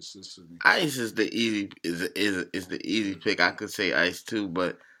 Ice is the easy pick. I could say Ice too,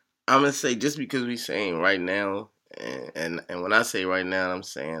 but I'm gonna say just because we saying right now, and when I say right now, I'm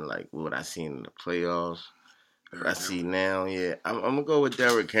saying like what I seen in the playoffs. What I see now, yeah, I'm gonna go with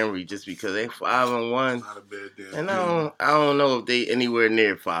Derrick Henry just because they 5-1, not a bad damn and I don't know if they anywhere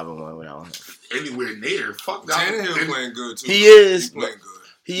near 5-1 without him. Anywhere near, fuck that. Tannehill playing good too. He is. He playing good.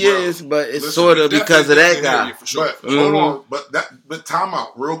 He is, but it's sort of because of that guy. For sure. But hold on, but time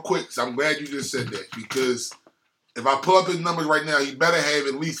out real quick. So I'm glad you just said that because if I pull up his numbers right now, he better have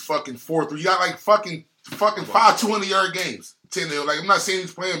at least fucking 4-3. You got like fucking 5 200-yard games. Tannehill. Like I'm not saying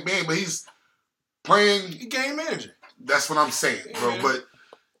he's playing bad, but he's playing. He game manager. That's what I'm saying, bro. But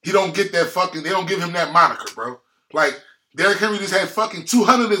he don't get that fucking. They don't give him that moniker, bro. Like Derrick Henry just had fucking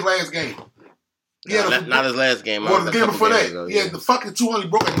 200 his last game. Not his last game. Well, the game before that, he had the fucking 200. He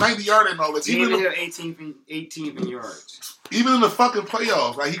broke a 90-yarder and all that. Even in the 18th in yards. Even in the fucking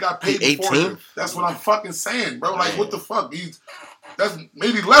playoffs, like he got paid before him. 18th? That's what I'm fucking saying, bro. Like, what the fuck? That's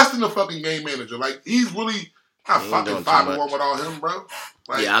maybe less than the fucking game manager. Like, he's really not fucking 5-1 without him, bro.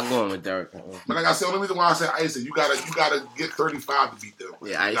 Like, yeah, I'm going with Derrick. But like I said, the only reason why I said Ice is you gotta get 35 to beat them.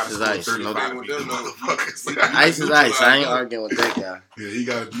 Yeah, Ice is Ice. No doubt. Ice is Ice. I ain't arguing with that guy. Yeah, you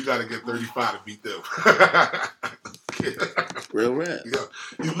gotta get 35 to beat them. Real rap. Yeah,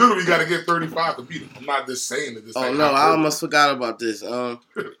 you literally gotta get 35 to beat them. I'm not just saying it. Oh no, I almost forgot about this.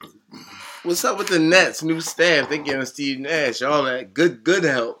 What's up with the Nets? New staff. They giving Steve Nash all that good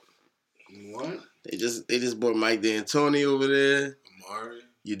help. What? They just brought Mike D'Antoni over there. Amari.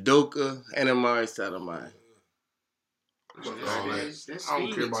 Udoka and Amari Stoudemire. I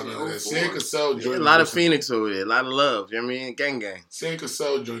don't care about none of that. Sam Cassell, a lot of Phoenix over there. A lot of love. You know what I mean? Gang. Sam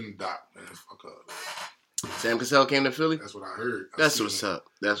Cassell joining Doc, man. Fuck up. Sam Cassell came to Philly? That's what I heard. That's what's up.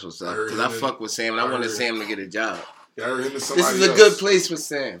 Because I fuck with Sam and I wanted Sam to get a job. Yeah, I heard him and somebody This is a good place for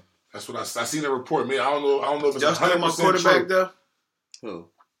Sam. That's what I seen a report. Man, I don't know if it's Just 100% my quarterback true. though. Who?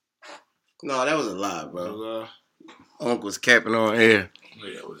 No, that was a lie, bro. Unc was capping on air.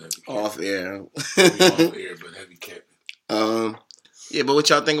 Yeah, it was heavy. Off air. Off air, but heavy capping. Yeah, but what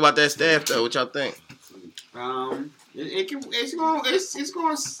y'all think about that staff though? What y'all think? It's gonna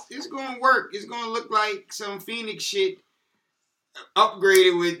work. It's gonna look like some Phoenix shit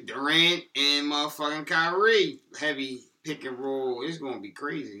upgraded with Durant and motherfucking Kyrie. Heavy pick and roll. It's gonna be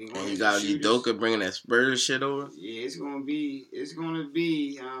crazy. And you got Udoka bringing that Spurs shit over. Yeah, it's gonna be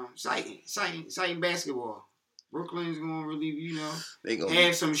exciting basketball. Brooklyn's gonna really, they gonna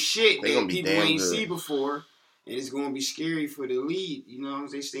have some shit that people ain't good. see before. And it's gonna be scary for the lead,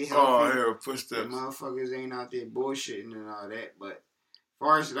 They stay healthy. Oh, I hear a footstep. Motherfuckers ain't out there bullshitting and all that. But as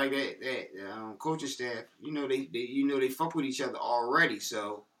far as like that coaching staff, they fuck with each other already.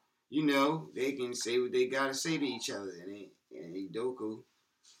 So, they can say what they gotta say to each other. And Udoka,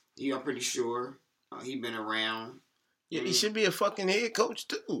 I'm pretty sure he been around. Yeah, he should be a fucking head coach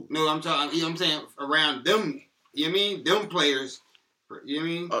too. No, I'm talking. I'm saying around them. You know what I mean? Them players. You know what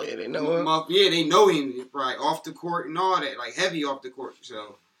I mean? Oh, yeah, they know him. Yeah, they know him, right, off the court and all that, like heavy off the court.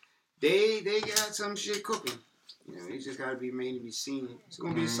 So they got some shit cooking. It just got to be made to be seen. It's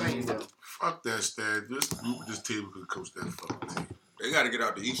going to be exciting, though. Fuck that, Stad. This table could coach that fucking team. They got to get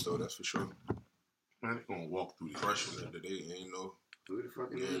out the East, though, that's for sure. Man, they going to walk through the Pressure that they ain't no Who the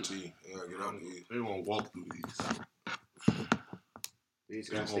fucking guarantee. They got to get out the East. They going to walk through the East. They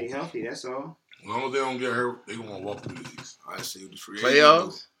just got to stay healthy, that's all. As long as they don't get hurt, they going to walk through the East. I see the free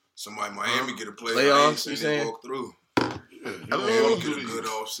playoffs. Somebody Miami get a playoff. Playoffs, you saying? Walk through. Yeah, I mean, Get a good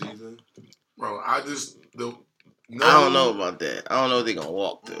off season. Bro, I don't know about that. I don't know if they're gonna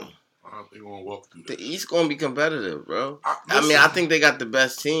walk through. I don't think they're gonna walk through that. The East gonna be competitive, bro. Listen, I think they got the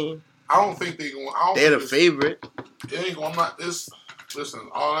best team. I don't think they're going. They're the favorite. It ain't going. I'm not this. Listen,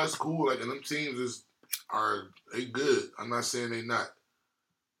 all that's cool. Like, and them teams they good. I'm not saying they not,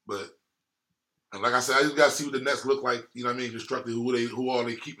 but. And like I said, I just gotta see what the Nets look like. You know what I mean? Constructed, who all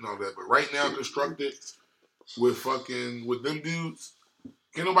they keeping all that. But right now, constructed with them dudes,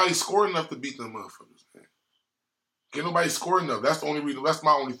 can't nobody score enough to beat them motherfuckers, man. Can't nobody score enough. That's the only reason. That's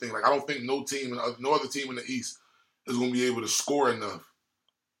my only thing. Like, I don't think no other team in the East is gonna be able to score enough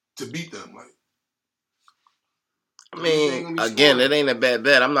to beat them. Like, I mean, again, it ain't a bad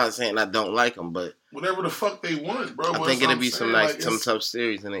bet. I'm not saying I don't like them, but whatever the fuck they want, bro. I think it'll be some tough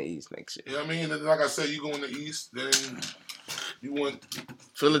series in the East next year. You know what I mean? And like I said, you go in the East, then you want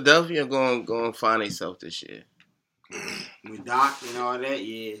Philadelphia going to find themselves this year. With Doc and all that,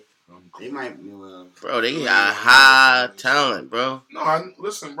 yeah. They might, bro. They got high talent, bro. No,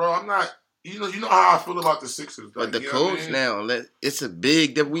 listen, bro. I'm not. You know how I feel about the Sixers. But the coach now, it's a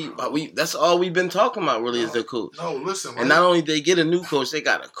big that we. That's all we've been talking about. Really, is the coach. No, listen. And not only they get a new coach, they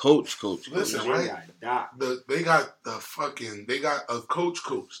got a coach. Listen, right? They got a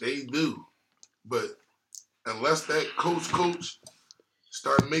coach. They do, but unless that coach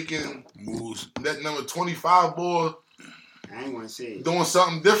start making moves, that number 25 boy, I ain't want to say it. Doing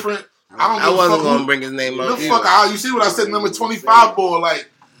something different. I wasn't gonna bring his name up. You see what I said? Number 25 boy, like.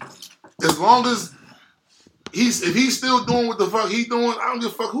 As long as if he's still doing what the fuck he doing, I don't give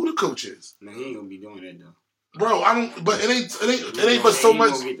a fuck who the coach is. No, he ain't gonna be doing that though. Bro, I don't. But it ain't but so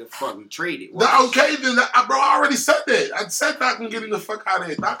much. Gonna get the fucking traded. Okay, then, bro. I already said that. I said Doc can get him the fuck out of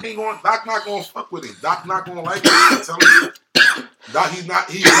here. Doc not gonna fuck with him. Doc not gonna like him. He's not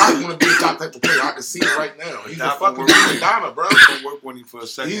going to be a top type of player. I can see it right now. He's a fucking prima donna, bro. Work on him for a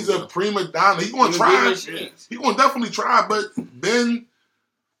second. He's a prima donna. He's going to try. He's going to definitely try, but Ben,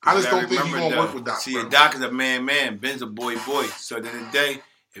 I just don't think he's going to work with Doc. See, Doc is a man. Ben's a boy. So at the end of the day,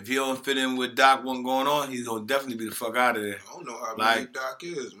 if he don't fit in with Doc, what's going on, he's going to definitely be the fuck out of there. I don't know how big Doc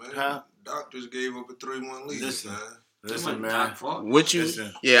is, man. Huh? Doc just gave up a 3-1 lead, Listen, man. What you?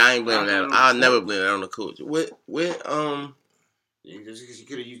 Yeah, I ain't blaming that. I'll never blame that on the coach. Just because you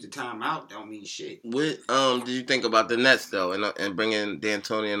could have used the timeout don't mean shit. What did you think about the Nets though, and bringing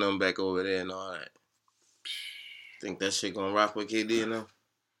D'Antoni and them back over there and all that? Think that shit gonna rock with KD and them?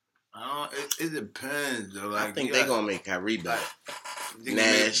 It depends though. Like, I think they gonna make Kyrie better.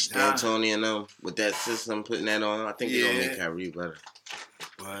 Nash, D'Antoni and them with that system putting that on. I think they gonna make Kyrie better.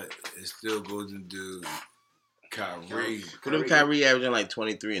 But it still goes into Kyrie. Put him Kyrie averaging like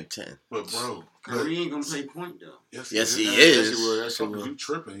 23 and 10. But bro, Kyrie ain't gonna play point though. Yes, he is. Yes, he will. You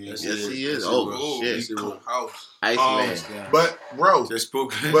tripping? Yes, he is. Oh shit, he's cool. Iceman. But bro,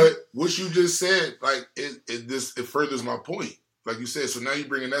 spoken. But what you just said, like it furthers my point. Like you said, so now you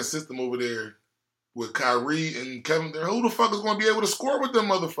bringing that system over there with Kyrie and Kevin. There, who the fuck is going to be able to score with them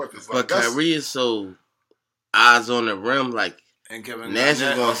motherfuckers? Like, but Kyrie is so eyes on the rim, like. And Kevin Nash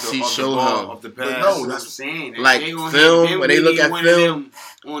is gonna show him. But no, that's what I'm saying. Like film, when they look at film.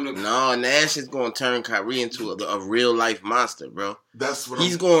 No, Nash is gonna turn Kyrie into a real life monster, bro. That's what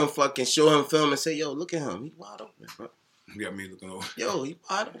he's gonna fucking show him film and say, "Yo, look at him, he's wide open, bro." You got me looking over. Yo, he's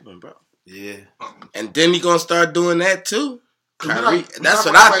wide open, bro. Yeah. And then he gonna start doing that too. Kyrie, that's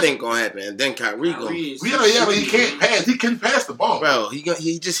what I think gonna happen. And then Kyrie gonna. Yeah, but he can't pass. He can pass the ball, bro. You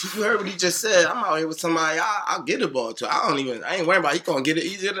heard what he just said. I'm out here with somebody. I'll get the ball to. I ain't worried about. He gonna get it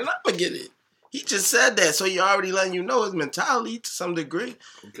easier than I'm gonna get it. He just said that, so he already letting you know his mentality to some degree.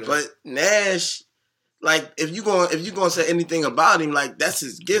 Okay. But Nash, like if you gonna say anything about him, like that's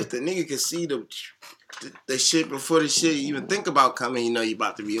his gift. The nigga can see the shit before the shit you even think about coming. You know you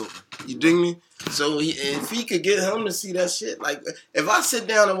about to be over. You dig me? So if he could get him to see that shit, like if I sit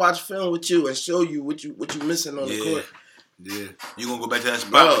down and watch film with you and show you what you missing on the court, you gonna go back to that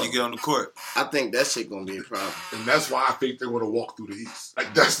spot when you get on the court. I think that shit gonna be a problem, and that's why I think they're gonna walk through the East.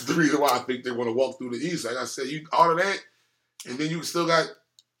 Like that's the reason why I think they're gonna walk through the East. Like I said, you all of that, and then you still got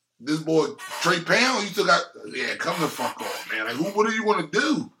this boy Trey Pound. You still got come the fuck on, man. Like what are you gonna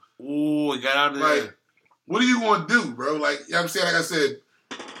do? Ooh, he got out of there. Like, what are you gonna do, bro? Like you know what I'm saying, like I said.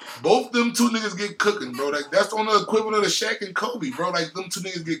 Both them two niggas get cooking, bro. Like that's on the equivalent of Shaq and Kobe, bro. Like them two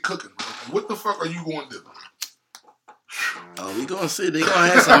niggas get cooking, bro. Like, what the fuck are you going to do? Oh, we gonna see. They gonna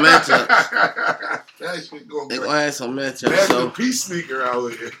have some matchups. That shit gonna gonna have some matchups. That's the peace sneaker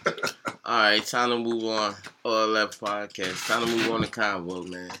out here. All right, time to move on. All Left Podcast. Time to move on to Convo,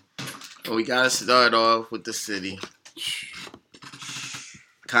 man. And we gotta start off with the city.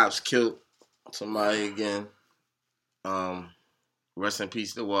 Cops killed somebody again. Rest in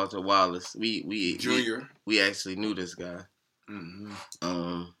peace to Walter Wallace. We Junior. We actually knew this guy.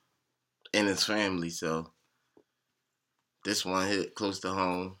 Mm-hmm. And his family, so this one hit close to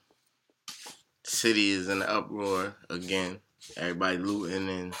home. The city is in an uproar again. Everybody looting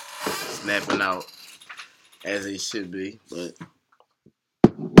and snapping out as they should be. But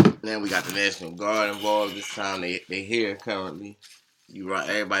now we got the National Guard involved this time. They here currently.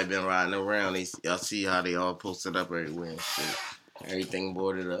 Everybody been riding around. Y'all see how they all posted up everywhere and shit. Everything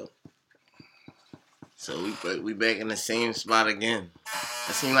boarded up. So we back in the same spot again.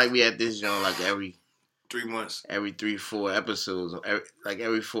 It seems like we at this joint like every 3 months. Every 3-4 episodes.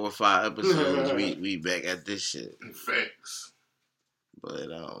 Every 4 or 5 episodes we back at this shit. Facts.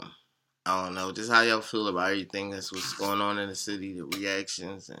 But I don't know. Just how y'all feel about everything that's what's going on in the city, the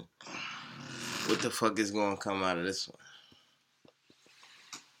reactions, and what the fuck is gonna come out of this one.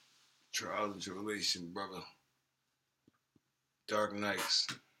 Trials and tribulation, brother. Dark nights.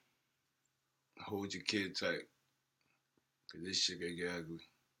 Hold your kid tight. Cause this shit gonna get ugly.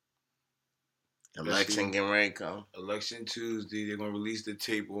 Election getting ready to come. Election Tuesday. They're gonna release the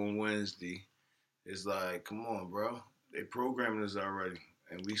tape on Wednesday. It's like, come on, bro. They programming us already.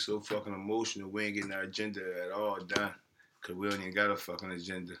 And we so fucking emotional. We ain't getting our agenda at all done. Cause we don't even got a fucking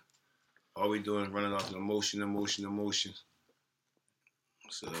agenda. All we doing is running off an emotion.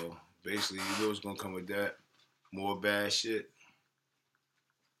 So basically, you know what's gonna come with that. More bad shit.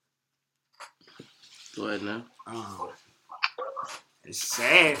 Go ahead now. It's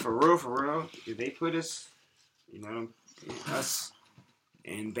sad for real. If they put us, us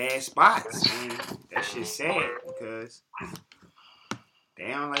in bad spots, and that shit's sad because they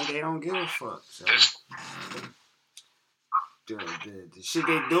don't give a fuck. So the shit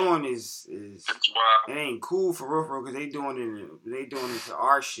they doing is it ain't cool for real because they doing it to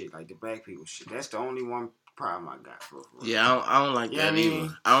our shit, like the black people shit. That's the only one problem I got for real. Yeah, I don't like that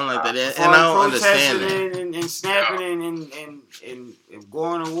either. I don't like that, and I don't understand that. And snapping and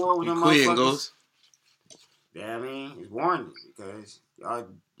going to war with them motherfuckers. Yeah, I mean, it's warranted because y'all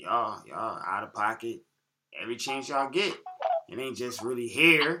out of pocket every chance y'all get. It ain't just really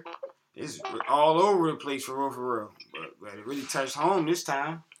here. It's all over the place for real. But it really touched home this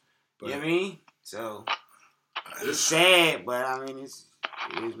time. You know what I mean? So it's sad, but I mean it is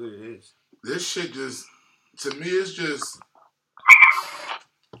what it is. This shit just, to me, it's just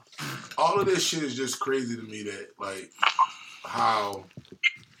all of this shit is just crazy to me. That like how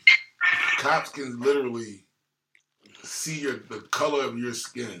cops can literally see the color of your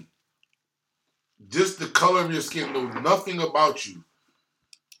skin, just the color of your skin, know nothing about you.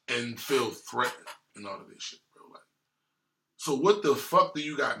 And feel threatened and all of this shit, bro. Like, so what the fuck do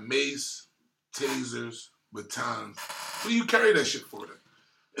you got? Mace, tasers, batons. What do you carry that shit for then?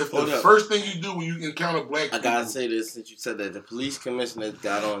 If the first thing you do when you encounter black people... I gotta say this, since you said that, the police commissioner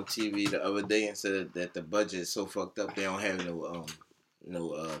got on TV the other day and said that the budget is so fucked up they don't have no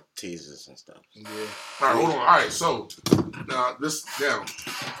tasers and stuff. Yeah. All right, hold on. All right, so now this down.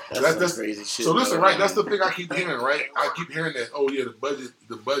 That's crazy shit. So listen, right? That's the thing I keep hearing, right? I keep hearing that. Oh yeah,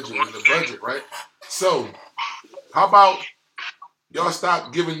 the budget, right? So how about y'all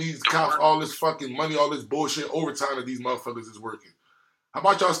stop giving these cops all this fucking money, all this bullshit overtime that these motherfuckers is working? How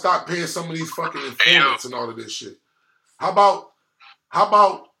about y'all stop paying some of these fucking informants and all of this shit? How about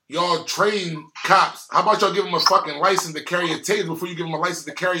y'all train cops? How about y'all give them a fucking license to carry a taser before you give them a license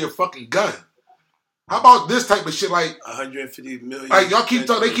to carry a fucking gun? How about this type of shit? Like 150 million. Like y'all keep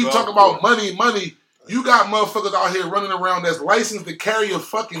talking. They keep talking about money. You got motherfuckers out here running around that's licensed to carry a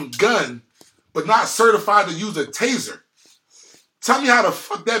fucking gun, but not certified to use a taser. Tell me how the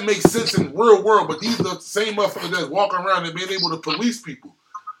fuck that makes sense in the real world. But these are the same motherfuckers that's walking around and being able to police people.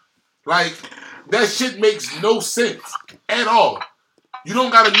 Like that shit makes no sense at all. You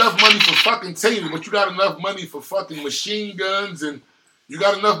don't got enough money for fucking tasers, but you got enough money for fucking machine guns, and you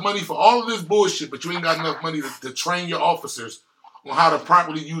got enough money for all of this bullshit, but you ain't got enough money to train your officers on how to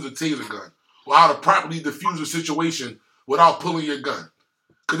properly use a taser gun, or how to properly defuse a situation without pulling your gun.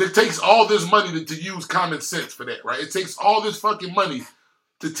 Because it takes all this money to use common sense for that, right? It takes all this fucking money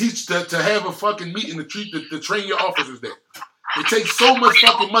to teach, to have a fucking meeting to train your officers there. It takes so much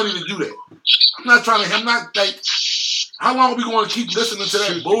fucking money to do that. I'm not like, how long are we going to keep listening to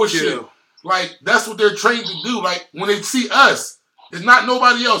that bullshit? Like, that's what they're trained to do. Like, when they see us, it's not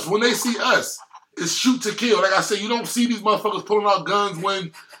nobody else. When they see us, it's shoot to kill. Like I said, you don't see these motherfuckers pulling out guns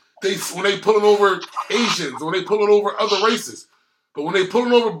when they pulling over Asians, or they pulling over other races. But when they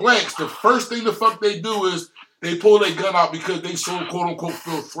pulling over blacks, the first thing the fuck they do is they pull their gun out because they so quote unquote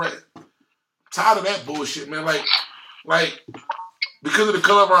feel threatened. I'm tired of that bullshit, man. Like because of the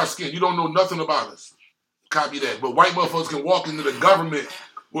color of our skin, you don't know nothing about us. Copy that. But white motherfuckers can walk into the government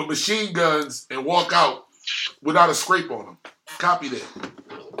with machine guns and walk out without a scrape on them. Copy that.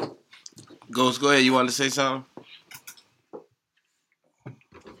 Ghost, go ahead. You wanted to say something? Yeah,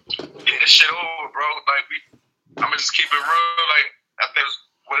 this shit over, bro. Like, I'ma just keep it real. Like, I think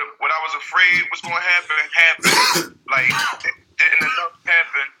what I was afraid was gonna happen happened. Like, it didn't enough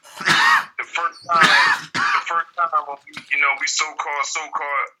happen. The first time when we so-called,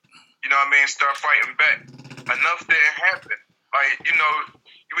 start fighting back. Enough didn't happen. Like,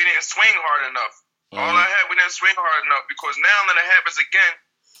 we didn't swing hard enough. We didn't swing hard enough, because now that it happens again,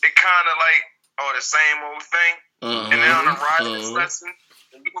 it kind of like, the same old thing. And now I'm riding this lesson,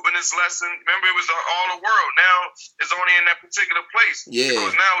 moving this lesson. Remember, it was all the world. Now it's only in that particular place. Yeah.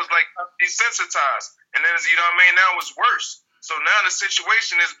 Because now it's like desensitized. And then, now it's worse. So now the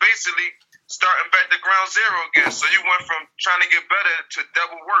situation is basically starting back to ground zero again. So you went from trying to get better to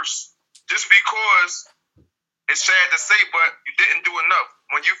double worse. Just because it's sad to say, but you didn't do enough.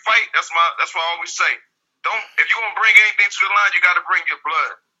 When you fight, that's what I always say. If you're gonna bring anything to the line, you gotta bring your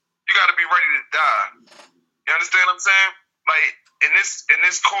blood. You gotta be ready to die. You understand what I'm saying? Like in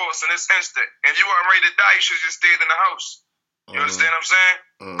this course, in this instant, and you weren't ready to die, you should have just stayed in the house. You understand what I'm saying?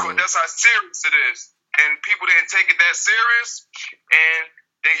 Because that's how serious it is. And people didn't take it that serious, and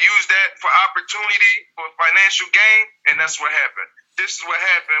they used that for opportunity, for financial gain, and that's what happened. This is what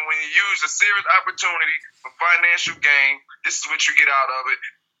happened when you use a serious opportunity for financial gain. This is what you get out of it.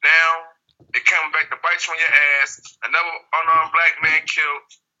 Now, it comes back to bite you on your ass. Another unarmed black man killed.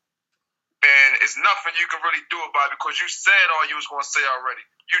 And it's nothing you can really do about it, because you said all you was going to say already.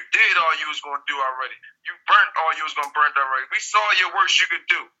 You did all you was going to do already. You burnt all you was going to burn already. We saw your worst you could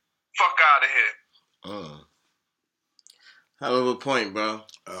do. Fuck out of here. Hell of a point, bro.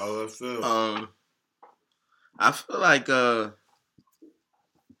 How I feel. I feel like I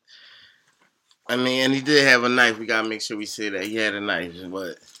mean, and he did have a knife. We gotta make sure we say that he had a knife.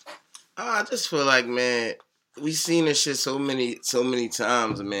 But I just feel like, man, we seen this shit so many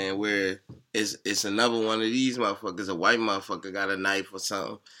times, man, where it's another one of these motherfuckers, a white motherfucker got a knife or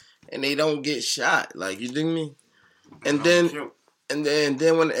something, and they don't get shot. Like, you dig me? And then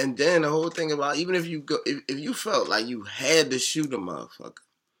the whole thing about, even if you if you felt like you had to shoot a motherfucker,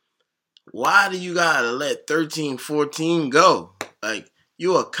 why do you gotta let 13, 14 go? Like,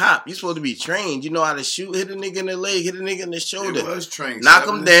 you a cop. You supposed to be trained. You know how to shoot. Hit a nigga in the leg. Hit a nigga in the shoulder. It was trained. Knock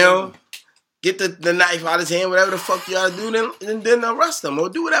him down. Get the knife out of his hand. Whatever the fuck you gotta do. Then arrest him. Or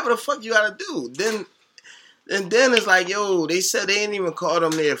do whatever the fuck you gotta do. Then it's like, yo, they said they ain't even called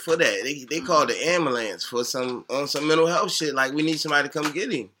them there for that. They called the ambulance for some mental health shit. Like, we need somebody to come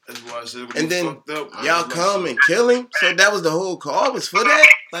get him. That's why I said and then y'all come and kill him. So that was the whole call, was for that?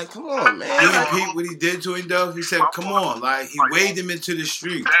 Like, come on, man. Pete, what he did to him, though, he said, come on. Like, he waved him into the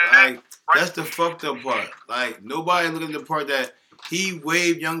street. Like, that's the fucked up part. Like, nobody looking at the part that he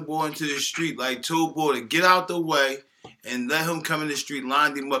waved young boy into the street. Like, told boy to get out the way and let him come in the street,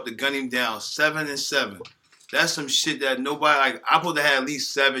 lined him up to gun him down. 7 and 7. That's some shit that nobody, like, I supposed to have at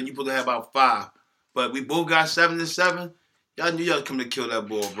least 7. You supposed to have about 5. But we both got 7 and 7. Y'all knew y'all was coming to kill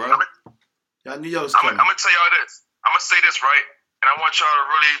that boy, bro. Y'all knew y'all was coming. I'm going to tell y'all this. I'm going to say this, right? And I want y'all to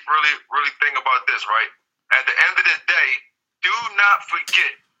really, really, really think about this, right? At the end of the day, do not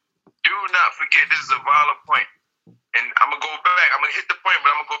forget, this is a valid point. And I'm going to go back. I'm going to hit the point,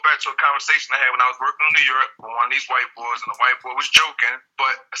 but I'm going to go back to a conversation I had when I was working in New York with one of these white boys, and the white boy was joking,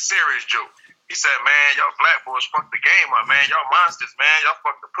 but a serious joke. He said, man, y'all black boys fucked the game up, man. Y'all monsters, man. Y'all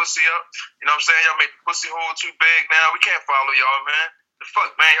fucked the pussy up. You know what I'm saying? Y'all make the pussy hole too big now. We can't follow y'all, man. The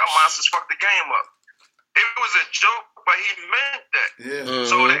fuck, man. Y'all monsters fucked the game up. It was a joke, but he meant that. Yeah.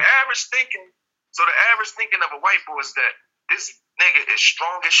 Mm-hmm. So the average thinking of a white boy is that this nigga is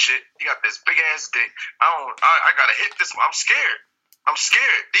strong as shit. He got this big ass dick. I gotta hit this one. I'm scared.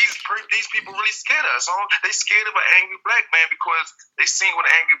 These people really scared us. They scared of an angry black man because they seen what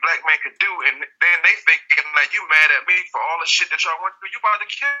an angry black man could do, and then they thinking like, you mad at me for all the shit that y'all went through. You about to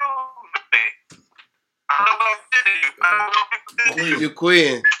kill me. I know what I did to you. I know what people did to you. You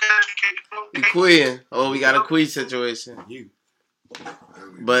quitting. You quitting. Oh, we got a quit situation.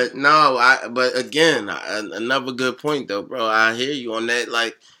 But no, but again, another good point though, bro. I hear you on that.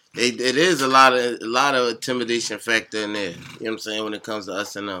 Like, it is a lot of intimidation factor in there. You know what I'm saying? When it comes to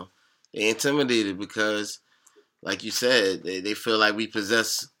us and them, they intimidated because, like you said, they feel like we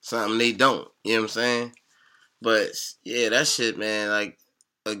possess something they don't. You know what I'm saying? But yeah, that shit, man. Like,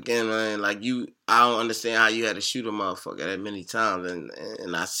 again, man, like I don't understand how you had to shoot a motherfucker that many times,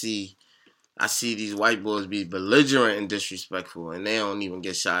 and I see these white boys be belligerent and disrespectful, and they don't even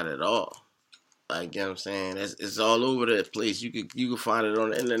get shot at all. Like, you know what I'm saying? It's all over the place. You can find it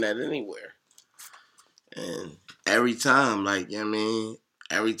on the internet anywhere. And every time, like, you know what I mean?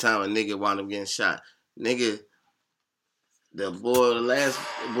 Every time a nigga wound up getting shot. Nigga, the last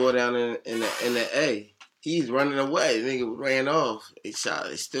boy down in the A, he's running away. The nigga ran off. They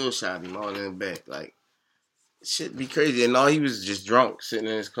still shot him all in the back. Like, shit be crazy. And all he was just drunk, sitting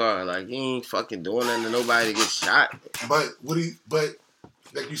in his car. Like, he ain't fucking doing nothing to nobody to get shot. But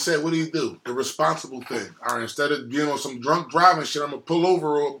like you said, what do? The responsible thing. All right, instead of being on some drunk driving shit, I'm going to pull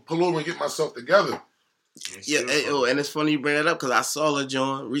over and get myself together. Yeah, and it's funny you bring that up because I saw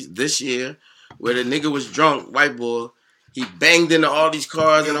LeJohn this year where the nigga was drunk, white boy. He banged into all these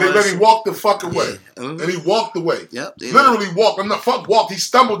cars and all that. Then he walked the fuck away. Yeah. Mm-hmm. And he walked away. Yep. Literally walked. I'm not fuck walked. He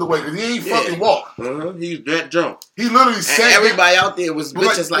stumbled away because he ain't fucking walked. Mm-hmm. He was that drunk. He literally said everybody out there was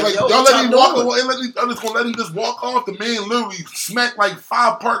bitches like, yo, y'all let him walk away. I'm just gonna let him just walk off. The man literally smacked like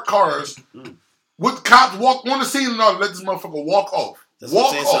 5 parked cars with cops walk on the scene and all. Let this motherfucker walk off. That's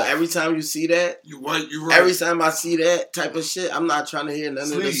what I'm saying. So every time you see that, you're right. Every time I see that type of shit, I'm not trying to hear none of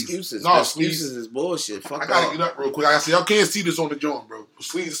the excuses. No, excuses is bullshit. Fuck I gotta get up real quick. I see y'all can't see this on the joint, bro.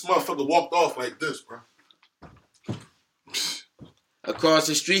 Sleaze, this motherfucker walked off like this, bro. Across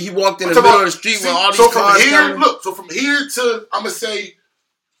the street, he walked in the middle of the street with all these cars. So from here to I'm gonna say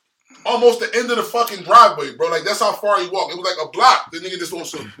almost the end of the fucking driveway, bro. Like, that's how far he walked. It was like a block. The nigga just on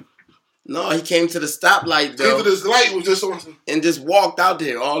some. No, he came to the stoplight, though. Came to this light, was just on some. And just walked out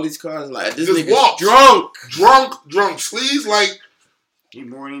there. All these cars, like, this just nigga's drunk. Drunk. Sleaze, like. You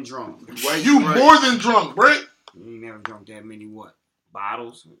more than drunk. You more than drunk, Brett. You ain't never drunk that many,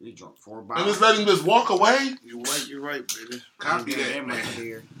 bottles? You drunk 4 bottles. And just let him just walk away? You're right, baby. Copy that, man.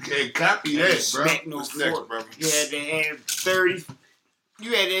 Can't copy that, bro. What's next, bro? You had to have 30.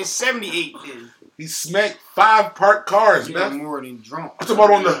 You had to have 78 then. He smacked 5 parked cars, man. More than drunk. I'm talking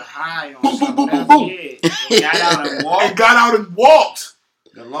about on the high on boom, boom, boom, boom, boom. Yeah. Got out and walked. And got out and walked.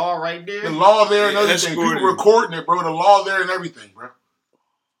 The law right there. The law there and everything. People recording it, bro. The law there and everything, bro.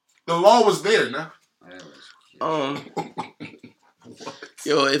 The law was there, now.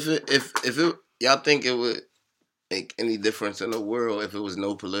 Yo, if it, y'all think it would make any difference in the world if it was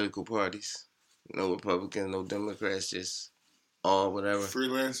no political parties, no Republicans, no Democrats, just all whatever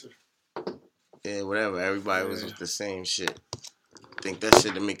freelancer? Yeah, whatever. Everybody was with the same shit. Think that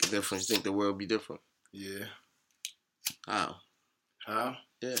shit to make a difference? Think the world be different? Yeah. How?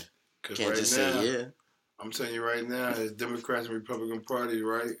 Yeah. Can't right just now, say yeah. I'm telling you right now, it's Democrats and Republican Party,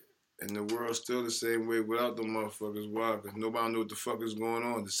 right? And the world's still the same way without them motherfuckers. Why? Because nobody know what the fuck is going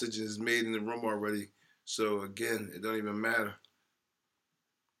on. The decision is made in the room already. So, again, it don't even matter.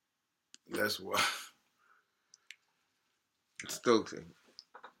 That's why. Stokely.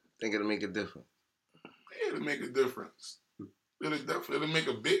 Think it'll make a difference? Yeah, it'll make a difference. It'll make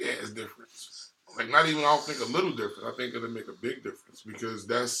a big ass difference. Like, not even, I don't think a little difference. I think it'll make a big difference because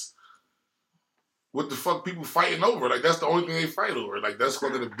that's what the fuck people fighting over. Like, that's the only thing they fight over. Like, that's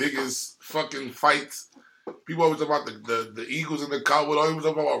one of the biggest fucking fights. People always talk about the Eagles and the Cowboys. Always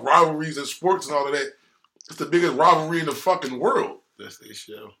talk about rivalries and sports and all of that. It's the biggest rivalry in the fucking world. That's their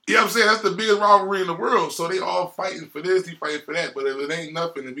show. You know what I'm saying? That's the biggest rivalry in the world. So they all fighting for this, he fighting for that. But if it ain't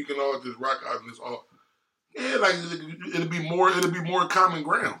nothing, and we can all just rock out and it's all, yeah, like it'll be more common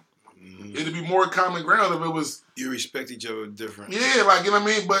ground. Mm-hmm. It'd be more common ground if it was. You respect each other different. Yeah, like, you know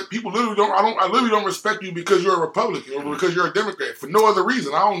what I mean? But people literally don't. I literally don't respect you because you're a Republican or because you're a Democrat for no other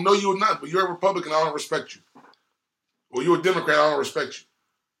reason. I don't know you or not, but you're a Republican. I don't respect you. Or you're a Democrat. I don't respect you.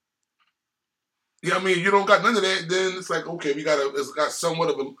 You know what I mean? You don't got none of that. Then it's like, okay, it's got somewhat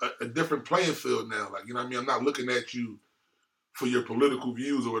of a different playing field now. Like, you know what I mean? I'm not looking at you for your political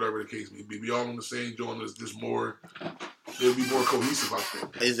views or whatever the case may be. We all on the same joint. It's just more. It'll be more cohesive, I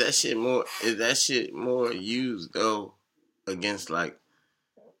think. Is that shit more used though against like?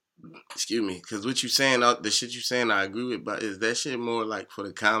 Excuse me, because what you saying, the shit you saying, I agree with. But is that shit more like for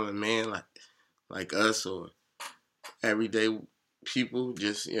the common man, like us or everyday people?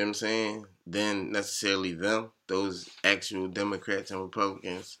 Just, you know what I'm saying? Than necessarily them, those actual Democrats and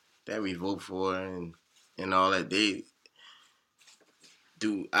Republicans that we vote for and all that they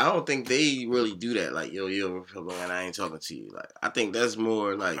do. I don't think they really do that. Like, yo, you're a Republican, I ain't talking to you. Like, I think that's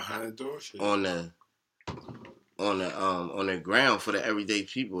more like on the ground for the everyday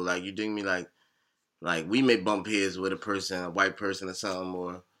people. Like, you dig me? Like we may bump heads with a white person or something,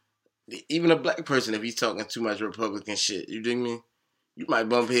 or even a black person if he's talking too much Republican shit. You dig me? You might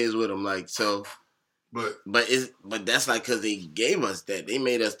bump heads with them, like, so. But that's like because they gave us that. They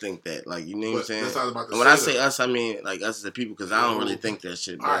made us think that, like, you know what I'm saying? That's not about to when I say us, I mean like us as the people, because I don't really think that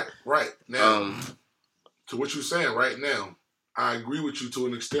shit. All right now. To what you're saying right now, I agree with you to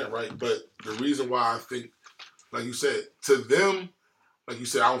an extent, right? But the reason why I think, like you said, to them, like you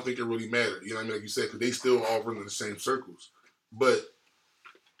said, I don't think it really mattered. You know what I mean? Like you said, because they still all run in the same circles. But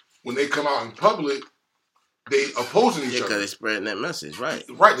when they come out in public, they opposing each other. Yeah, because they spreading that message, right?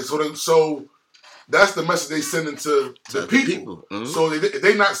 Right. So that's the message they sending to the people. Mm-hmm. So if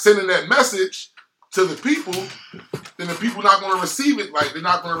they not sending that message to the people, then the people not going to receive it. Like, they're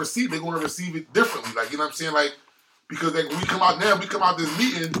not going to receive it. They're going to receive it differently. Like, you know what I'm saying? Like, because when we come out this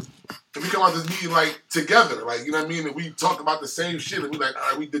meeting, like, together. Like, you know what I mean? And we talk about the same shit. And we like,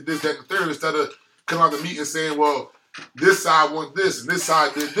 all right, we did this, that, and the third. Instead of coming out the meeting saying, well, this side want this and this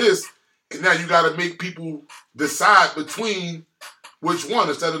side did this. And now you got to make people decide between which one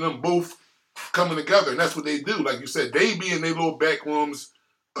instead of them both coming together. And that's what they do. Like you said, they be in their little back rooms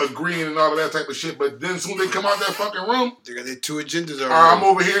agreeing and all of that type of shit. But then soon they come out that fucking room, they got their two agendas already. All right, I'm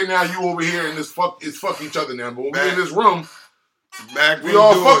over here now, you over here, and it's fuck each other now. But when we in this room, we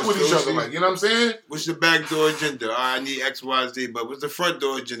all fuck with each other. Like, you know what I'm saying? What's the back door agenda? All right, I need X, Y, Z. But what's the front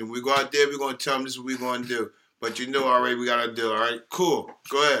door agenda? When we go out there, we're going to tell them this is what we're going to do. But you know already we got to do, all right? Cool.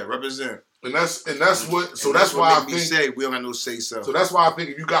 Go ahead. Represent. And that's what. So that's why I think say we don't have no say so. So that's why I think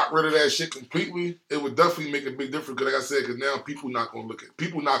if you got rid of that shit completely, it would definitely make a big difference. Because like I said, because now people not gonna look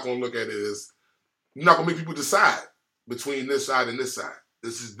at it as you're not gonna make people decide between this side and this side.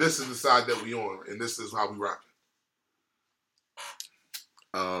 This is the side that we on, and this is how we rock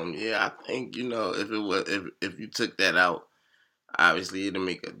it. Yeah, I think if you took that out, obviously it'll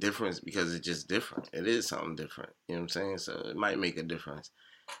make a difference because it's just different. It is something different. You know what I'm saying? So it might make a difference.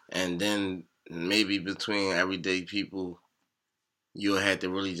 And then maybe between everyday people, you'll have to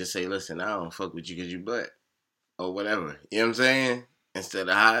really just say, listen, I don't fuck with you because you black. Or whatever. You know what I'm saying? Instead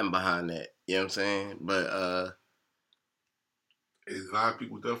of hiding behind that. You know what I'm saying? But a lot of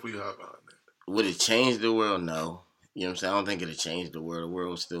people definitely hide behind that. would it change the world? No. You know what I'm saying? I don't think it'll change the world. The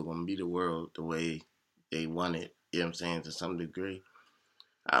world's still gonna be the world the way they want it. You know what I'm saying? To some degree.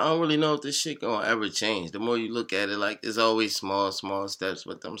 I don't really know if this shit gonna ever change. The more you look at it, like, it's always small steps,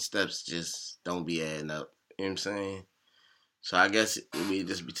 but them steps just don't be adding up. You know what I'm saying? So I guess we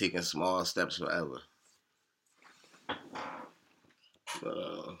just be taking small steps forever.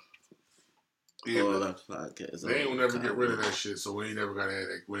 But, yeah, podcast. They ain't gonna never get rid of that shit, so we ain't never gotta have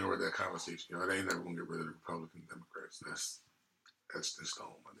that. We ain't read that conversation. You know, they ain't never gonna get rid of the Republican Democrats. That's the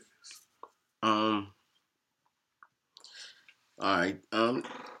stone, my niggas. All right.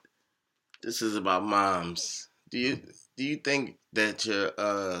 This is about moms. Do you think that your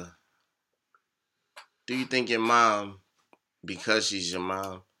mom, because she's your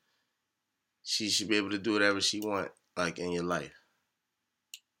mom, she should be able to do whatever she want, like, in your life?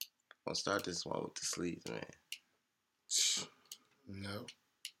 I'll start this one with the sleeves, man. No.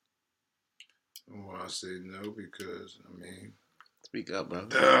 Well, I say no because, I mean... Speak up, bro.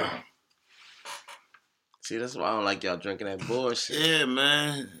 See, that's why I don't like y'all drinking that bullshit. Yeah,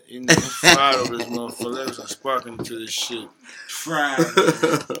 man. You know, I'm fried over this motherfucker. I'm sparking to this shit. Fried over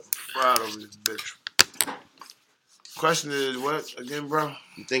this bitch. Question is what again, bro?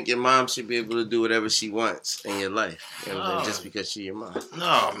 You think your mom should be able to do whatever she wants in your life? You know what I'm saying? Just because she your mom.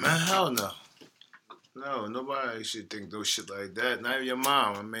 No, man. Hell no. No, nobody should think no shit like that. Not even your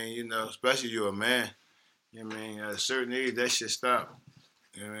mom. I mean, you know, especially you're a man. You know what I mean? At a certain age, that shit stop.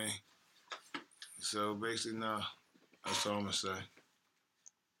 You know what I mean? So basically, no. That's all I'm gonna say.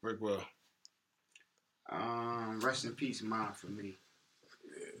 Rickwell. Rest in peace, mom, for me.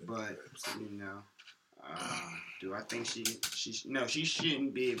 But you know, do I think she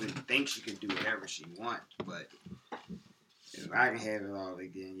shouldn't be able to think she can do whatever she wants. But if I can have it all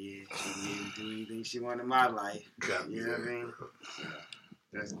again, yeah, she can be able to do anything she wants in my life. You know what I mean? So,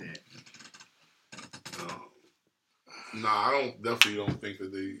 that's that. I definitely don't think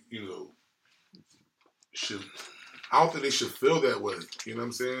that they, you know, I don't think they should feel that way. You know what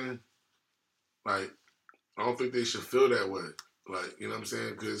I'm saying? Like, I don't think they should feel that way. Like, you know what I'm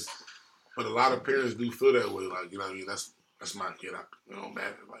saying? But a lot of parents do feel that way. Like, you know what I mean? That's my kid. It don't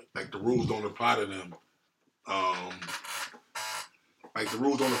matter. Like the rules don't apply to them. Like the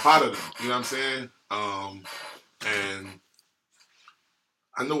rules don't apply to them. You know what I'm saying? And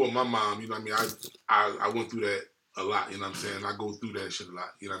I know with my mom, you know what I mean? I went through that a lot, you know what I'm saying? I go through that shit a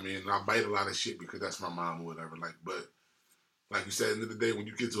lot, you know what I mean? And I bite a lot of shit because that's my mom or whatever. Like, but like you said, at the end of the day, when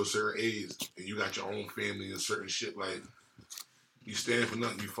you get to a certain age and you got your own family and certain shit, like, you stand for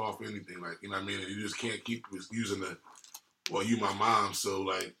nothing, you fall for anything, like, you know what I mean? And you just can't keep using you my mom, so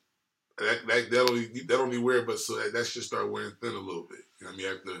like that only wear, but so that shit start wearing thin a little bit. You know what I mean?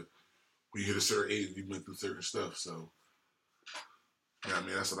 After when you hit a certain age, you've been through certain stuff, so yeah, I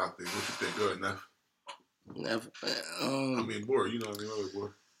mean that's what I think. What you think? Go ahead, Neff. I mean, boy, you know what I mean, boy.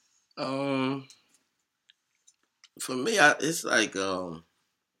 For me, it's like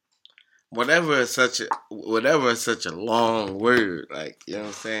whatever is such a long word, like, you know what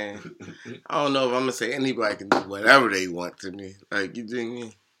I'm saying? I don't know if I'm gonna say anybody can do whatever they want to me, like, you dig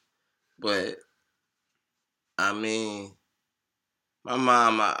me? But I mean, my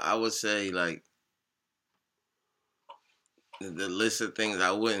mom, I would say, like, the list of things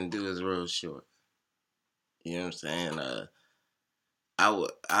I wouldn't do is real short. You know what I'm saying? I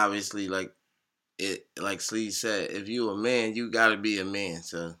would obviously, like Sleeve said, if you a man, you gotta be a man.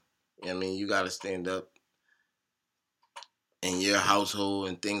 So, you know what I mean, you gotta stand up in your household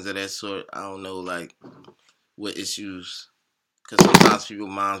and things of that sort. I don't know, like, what issues, because sometimes people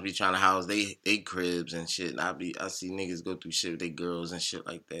moms be trying to house they cribs and shit. And I see niggas go through shit with their girls and shit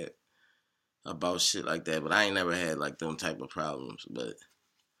like that, about shit like that. But I ain't never had like them type of problems. But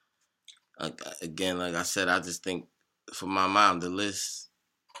again, like I said, I just think for my mom, the list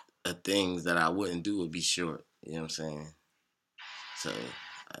of things that I wouldn't do would be short. You know what I'm saying? So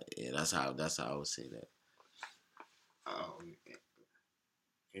yeah, that's how I would say that. Oh, what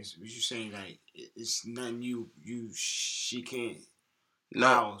you saying? Like, it's nothing she can't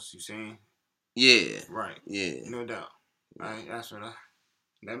house. You saying? Yeah. Right. Yeah. No doubt. Yeah. Right. That's what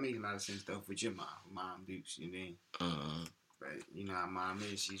that makes a lot of sense though with your mom Dukes. You know. But you know how mom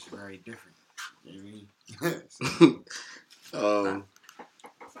is. She's very different. You know what I mean?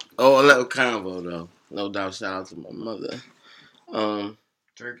 A little combo though. No doubt. Shout out to my mother.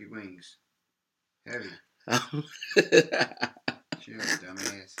 Turkey wings. Heavy. Chill,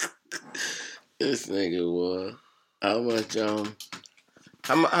 dumbass. This nigga was.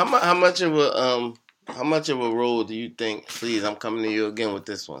 How much of a role do you think? Please, I'm coming to you again with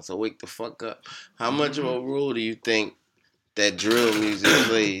this one. So wake the fuck up. How much of a role do you think that drill music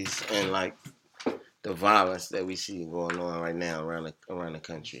plays in, like, the violence that we see going on right now around the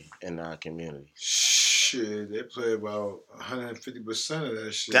country in our community. Shit, they play about 150% of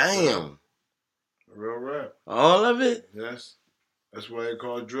that shit. Damn. Real rap. All of it? Yes. That's why they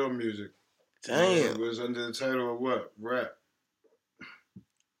call it drill music. Damn. It was under the title of what? Rap.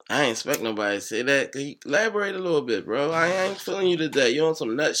 I ain't expect nobody to say that. Can you elaborate a little bit, bro? I ain't feeling you today. You on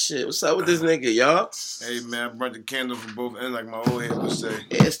some nut shit. What's up with this nigga, y'all? Hey, man, I burnt the candle from both ends like my old head would say.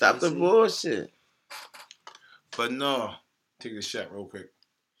 Yeah, stop the bullshit. But no. Take a shot real quick.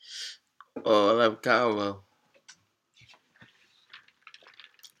 Oh, I love combo.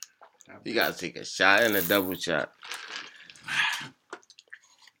 You gotta take a shot and a double shot.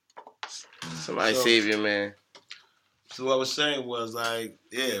 Somebody save you, man. So what I was saying was like,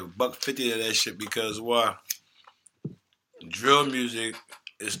 yeah, $1.50 of that shit because why? Drill music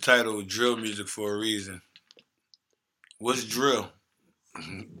is titled drill music for a reason. What's drill?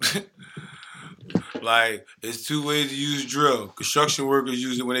 Like, there's two ways to use drill. Construction workers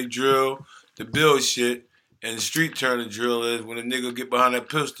use it when they drill to build shit, and the street term of drill is when a nigga get behind that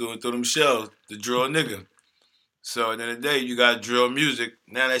pistol and throw them shells to drill a nigga. So at the end of the day, you got drill music.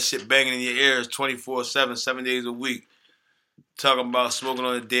 Now that shit banging in your ears 24/7, 7 days a week. Talking about smoking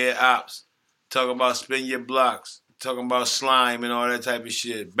on the dead ops. Talking about spinning your blocks. Talking about slime and all that type of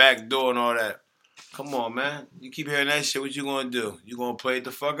shit. Backdoor and all that. Come on, man. You keep hearing that shit, what you gonna do? You gonna play it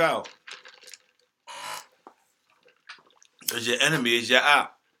the fuck out. Because your enemy is your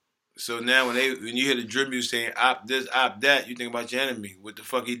op. So now when you hear the drill music saying op this, op that, you think about your enemy. What the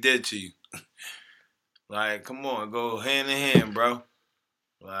fuck he did to you. Like, come on, go hand in hand, bro.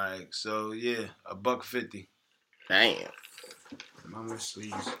 Like, so yeah, $1.50. Damn. I'm with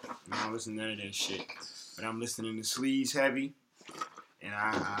Sleaze. I don't listen to none of that shit. But I'm listening to Sleaze heavy. And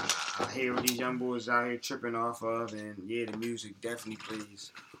I hear what these young boys out here tripping off of. And yeah, the music definitely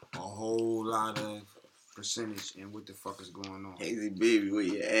plays a whole lot of percentage in what the fuck is going on. Hazy baby, where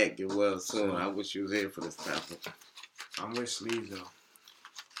you at? Get well soon. I wish you was here for this topic. I'm with Sleaze though.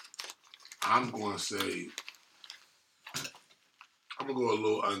 I'm going to say, I'm going to go a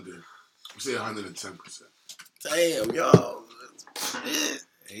little under. I'm say 110%. Damn, y'all.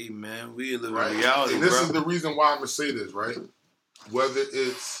 Hey, man, we live Right? in reality, and this bro. is the reason why I'm going to say this, right? Whether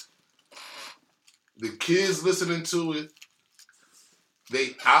it's the kids listening to it,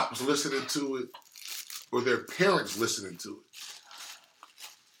 they ops listening to it, or their parents listening to it.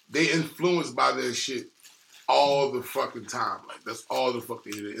 They influenced by that shit all the fucking time. Like, that's all the fuck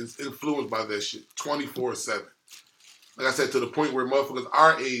they hear. It's influenced by that shit 24/7. Like I said, to the point where motherfuckers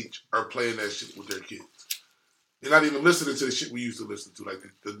our age are playing that shit with their kids. They're not even listening to the shit we used to listen to, like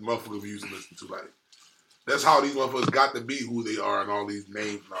the motherfuckers we used to listen to. Like, that's how these motherfuckers got to be who they are and all these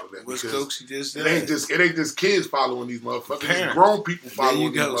names and all of that. What Stokes you just said? It ain't just kids following these motherfuckers. It's grown people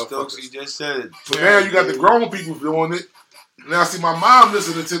following these motherfuckers. Stokes, you just said it. So now you got the grown people doing it. Now I see my mom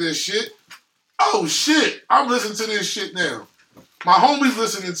listening to this shit. Oh shit, I'm listening to this shit now. My homies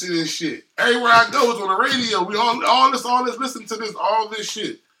listening to this shit. Everywhere I go, it's on the radio. We all this, listen to this, all this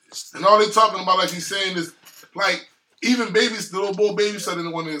shit. And all they talking about, like he's saying, is like even the little boy Baby said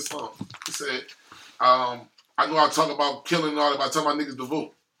in one of his songs. He said, I know I talk about killing and all that, but I tell my niggas to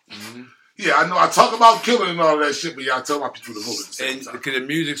vote. Mm-hmm. Yeah, I know I talk about killing and all that shit, but yeah, I tell my people to vote at the same time. Because the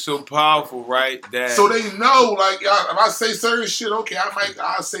music's so powerful, right? That so they know, like, if I say certain shit, okay,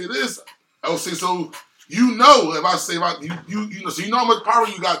 I'll say this. I'll say, so you know, if I say about you know, so you know how much power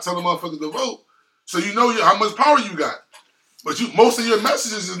you got telling motherfuckers to vote. So you know how much power you got. But most of your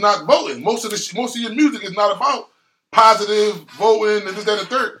messages is not voting. Most of your music is not about positive voting and this, that, and the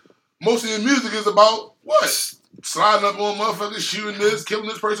third. Most of your music is about what? Sliding up on motherfuckers, shooting this, killing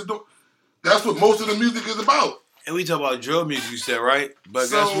this person. That's what most of the music is about. And we talk about drill music, you said, right? But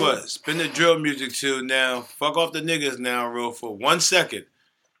so, guess what? Spin the drill music too now. Fuck off the niggas now, real, for 1 second.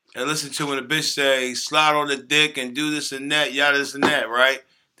 And listen to when a bitch say, slide on the dick and do this and that, yada this and that, right?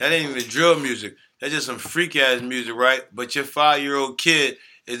 That ain't even drill music. That's just some freak-ass music, right? But your 5-year-old kid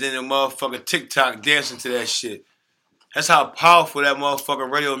is in the motherfucking TikTok dancing to that shit. That's how powerful that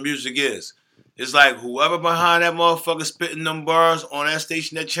motherfucking radio music is. It's like whoever behind that motherfucker spitting them bars on that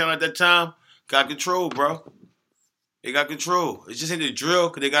station, that channel at that time, got control, bro. They got control. It just ain't the drill,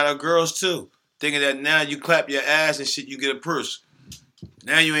 because they got our girls too. Thinking that now you clap your ass and shit, you get a purse.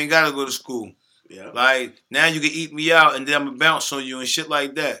 Now you ain't got to go to school. Yeah. Like, now you can eat me out and then I'm going to bounce on you and shit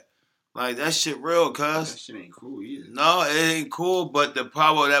like that. Like, that shit real, cuz. That shit ain't cool either. No, it ain't cool, but the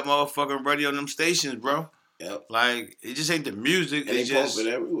power of that motherfucking radio on them stations, bro. Yep. Like, it just ain't the music. And they post it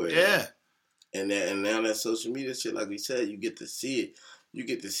everywhere. Yeah. And now that social media shit, like we said, you get to see it. You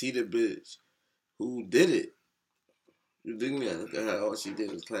get to see the bitch who did it. You think me? Look at her. All she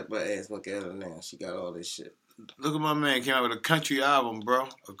did was clap her ass. Look at her now. She got all this shit. Look at my man. Came out with a country album, bro.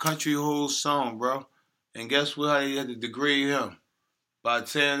 A country whole song, bro. And guess what? How they had to degrade him? By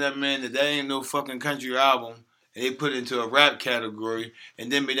telling that man that ain't no fucking country album. And they put it into a rap category.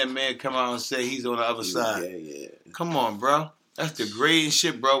 And then made that man come out and say he's on the other side. Yeah. Come on, bro. That's degrading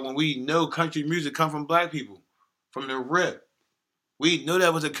shit, bro. When we know country music come from black people. From the rip. We know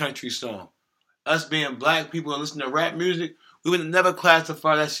that was a country song. Us being black people and listening to rap music, we would never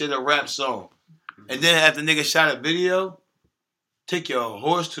classify that shit a rap song. And then after nigga shot a video, take your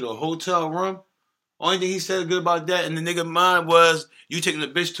horse to the hotel room. Only thing he said good about that in the nigga mind was you taking the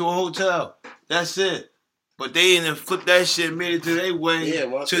bitch to a hotel. That's it. But they didn't flip that shit and made it to their way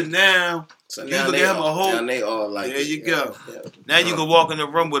to now. So you now look at him a whole. Now they all like. There you go. Yeah. Now you can walk in the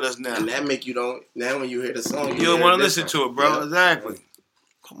room with us now. And that make you don't. Now when you hear the song, you don't want to listen to it, bro. Yeah. Exactly.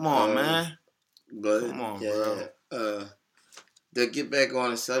 Come on, man. But come on, bro. To get back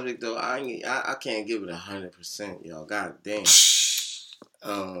on the subject though, I can't give it 100%, y'all. God damn.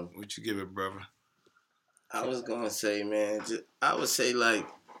 What you give it, brother? I was gonna say, man. I would say like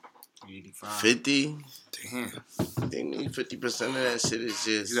 85. 50. Damn. I think 50% of that shit is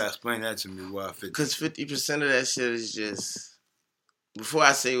just. You gotta explain that to me. Why 50? Because 50% of that shit is just. Before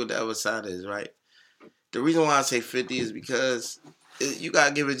I say what the other side is, right? The reason why I say 50 is because. You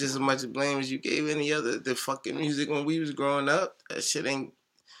gotta give it just as much blame as you gave any other the fucking music when we was growing up. That shit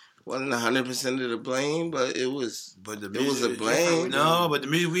wasn't 100% of the blame, but it was. But it was a blame. No, but the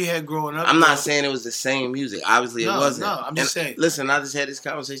music we had growing up. I'm not saying it was the same music. Obviously, it wasn't. No, I'm just saying. Listen, I just had this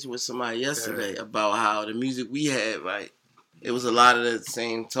conversation with somebody yesterday about how the music we had, right? It was a lot of the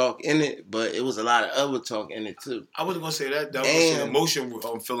same talk in it, but it was a lot of other talk in it too. I wasn't gonna say that. That was emotion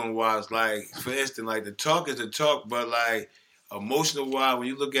feeling wise. Like for instance, like the talk is the talk, but like. Emotional wise, when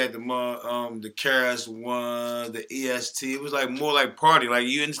you look at the KRS One, the EST, it was like more like party. Like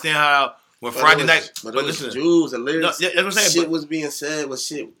you understand how when Friday night, but listen, Jews and lyrics, that's what I'm saying. Shit was being said was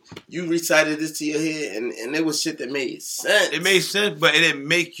shit. You recited this to your head, and it was shit that made sense. It made sense, but it didn't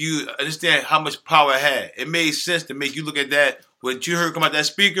make you understand how much power it had. It made sense to make you look at that what you heard come out that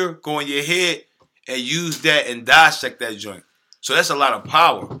speaker, go in your head, and use that and dissect that joint. So that's a lot of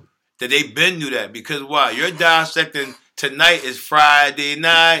power that they been knew that because why you're dissecting. Tonight is Friday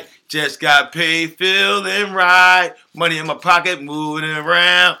night. Just got paid, feeling right. Money in my pocket, moving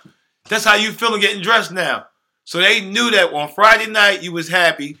around. That's how you feeling getting dressed now. So they knew that on Friday night you was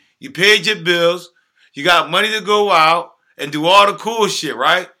happy. You paid your bills. You got money to go out and do all the cool shit,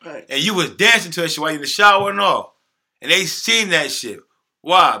 right? And you was dancing to that shit while you in the shower and all. And they seen that shit.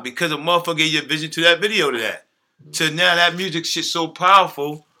 Why? Because a motherfucker gave you a vision to that video to that. So now that music shit so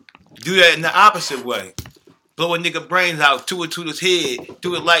powerful, do that in the opposite way. Blow a nigga brains out, to his head,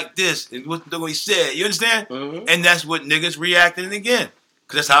 do it like this, and what he said. You understand? Mm-hmm. And that's what niggas reacting again.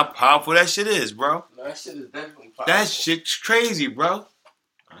 Because that's how powerful that shit is, bro. No, that shit is definitely powerful. That shit's crazy, bro.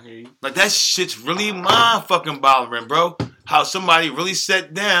 I hear you. Like, that shit's really mind-fucking bothering, bro. How somebody really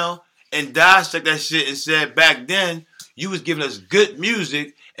sat down and dissect that shit and said, back then, you was giving us good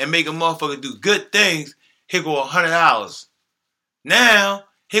music and make a motherfucker do good things. Here go $100. Now...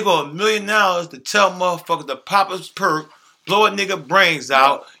 Here go $1 million to tell motherfuckers to pop his perk, blow a nigga brains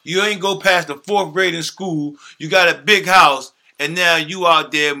out. You ain't go past the 4th grade in school. You got a big house, and now you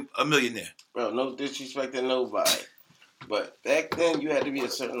out there a millionaire. Bro, no disrespect to nobody. But back then, you had to be a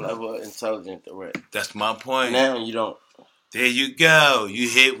certain level of intelligence to rap. That's my point. Now you don't. There you go. You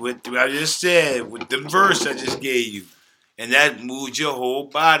hit what I just said, with the verse I just gave you. And that moved your whole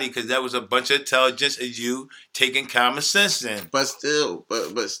body because that was a bunch of intelligence of you taking common sense in. But still,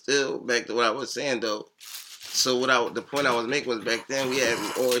 back to what I was saying though. So the point I was making was back then we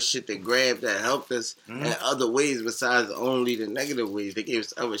had more shit that grabbed that helped us in other ways besides only the negative ways. They gave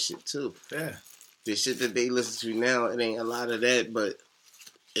us other shit too. Yeah. The shit that they listen to now, it ain't a lot of that, but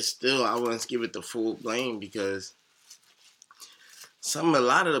it's still I wouldn't give it the full blame because a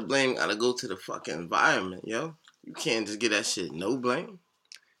lot of the blame gotta go to the fucking environment, yo. You can't just get that shit no blame.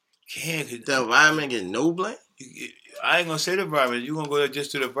 The environment get no blame? I ain't gonna say the environment. You gonna go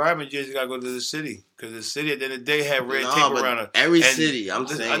just to the environment, you just gotta go to the city. Because the city at the end of the day had red tape around it. Every city, I'm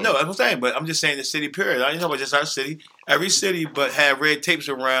saying. I know, that's what I'm saying, but I'm just saying the city period. I ain't talking about just our city. Every city but had red tapes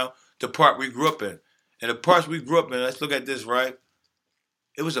around the part we grew up in. And the parts we grew up in, let's look at this, right?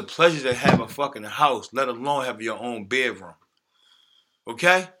 It was a pleasure to have a fucking house, let alone have your own bedroom.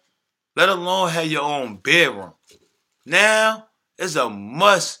 Okay? Let alone have your own bedroom. Now, it's a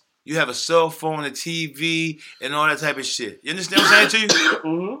must. You have a cell phone, a TV, and all that type of shit. You understand what I'm saying to you?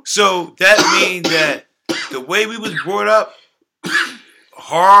 Mm-hmm. So that means that the way we was brought up,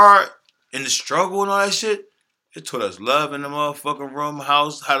 hard, in the struggle and all that shit, It taught us love in the motherfucking room,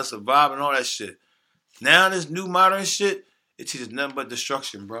 house, how to survive, and all that shit. Now this new modern shit, it teaches nothing but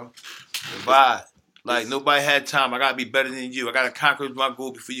destruction, bro. Divide. Like, nobody had time. I gotta be better than you. I gotta conquer my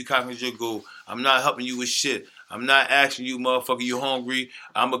goal before you conquer your goal. I'm not helping you with shit. I'm not asking you, motherfucker, you hungry?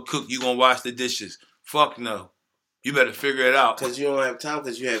 I'm gonna cook, you gonna wash the dishes. Fuck no. You better figure it out. Because you don't have time,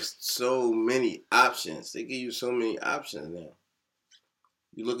 because you have so many options. They give you so many options now.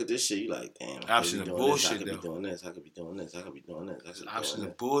 You look at this shit, you like, damn. Option of bullshit, I could though. be doing this. I could be doing this. I could be doing this. It's option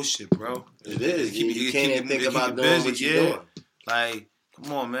of bullshit, bro. It is. You can't even think about doing what you're doing. Like,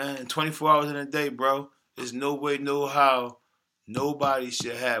 come on, man. 24 hours in a day, bro. There's no way, no how. Nobody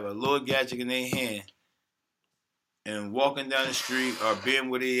should have a little gadget in their hand and walking down the street or being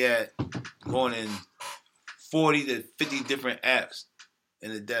where they at, going in 40 to 50 different apps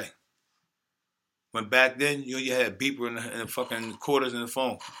in a day. When back then, you had a beeper in the fucking quarters in the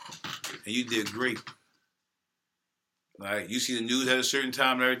phone. And you did great. Like, you see the news at a certain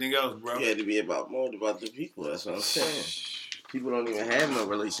time and everything else, bro. You had to be more about the people. That's what I'm saying. People don't even have no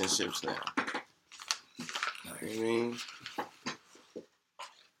relationships now. You know what I mean?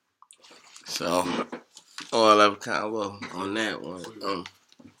 So, all of combo on that one.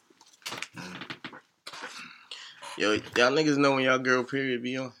 Yo, y'all niggas know when y'all girl period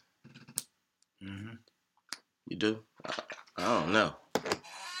be on? Mm-hmm. You do? I don't know.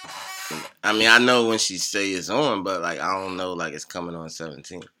 I mean, I know when she say it's on, but like I don't know like it's coming on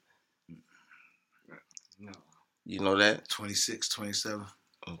 17. No. You know that? 26, 27.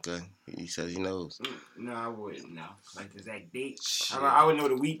 Okay. He says he knows. No, I wouldn't know. Like the exact date. I would know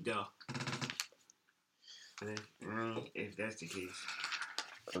the week though. If that's the case.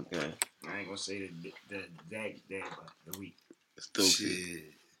 Okay. I ain't gonna say the exact day, but the week. Stupid.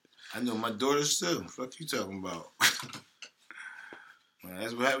 Shit. I know my daughters too. Fuck you talking about? Man,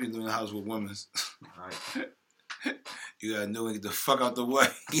 that's what happens in the house with women. Alright. You gotta know and get the fuck out the way.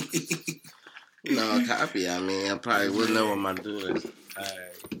 No, copy. I mean, I probably wouldn't know what my daughters.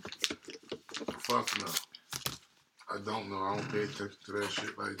 Alright. Fuck no. I don't know. I don't pay attention to that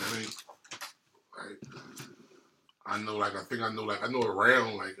shit. Like, that ain't, like, I know, like, I know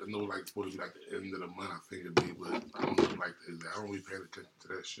around, like, I know, like, supposed to be, like, the end of the month, I think it'd be, but I don't know, like, I don't really pay attention to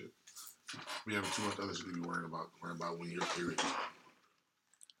that shit. We have too much other shit to be worrying about when you're period.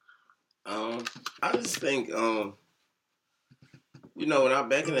 I just think, you know,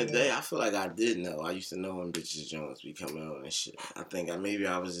 back in the day, I feel like I did know. I used to know when bitches Jones be coming on and shit. I think maybe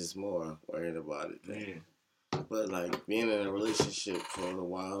I was just more worried about it then. Yeah. But, like, being in a relationship for a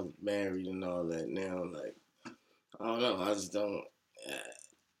while, married and all that now, like, I don't know. I just don't,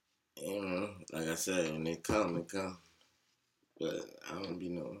 you know, like I said, when they come, they come. But I don't be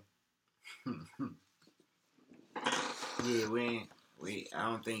knowing. Yeah, I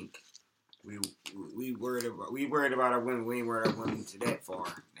don't think we worried about our women. We ain't worried about women to that far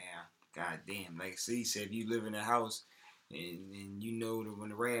now. God damn, like C said, if you live in a house and you know that when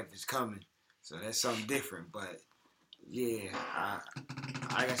the wrath is coming, so that's something different. But yeah,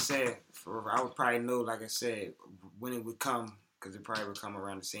 like I said, I would probably know, like I said, when it would come, because it probably would come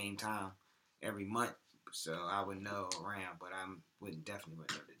around the same time every month. So I would know around, but I definitely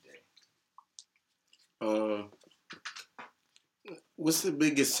wouldn't know the day. What's the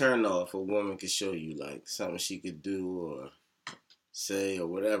biggest turn off a woman could show you? Like something she could do or say or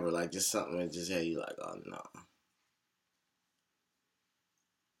whatever. Like just something that just had you like, oh no.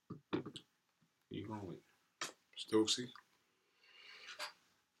 Where you going with? Stokesy?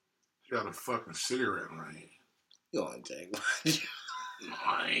 You got a fucking cigarette in my hand. You on, Jack? No,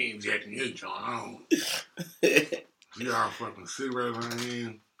 I ain't jacking you, John. I don't. You got a fucking cigarette in my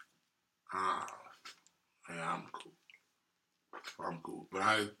hand. Yeah, I'm cool. But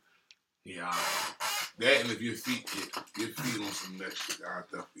that and if your feet on some next shit, I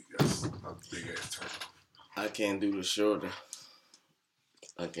definitely that's a big ass turn. I can't do the shorter.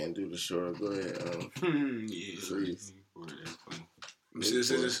 Go ahead. Yeah, please. When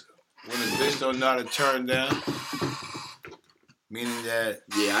a bitch don't know how to turn down, meaning that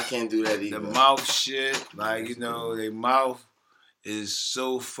I can't do that either. The mouth shit, like, you know, their mouth is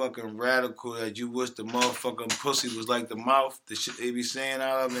so fucking radical that you wish the motherfucking pussy was like the mouth, the shit they be saying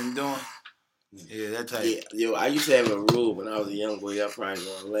out of and doing. Yeah, that type. Yeah, yo, I used to have a rule when I was a young boy. Y'all probably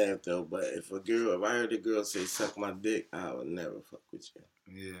gonna laugh though, but if I heard a girl say "suck my dick," I would never fuck with you.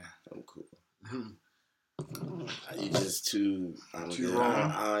 Yeah, I'm cool. You just too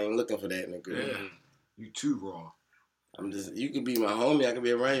raw. I ain't looking for that in a girl. Yeah, you too raw. You could be my homie. I could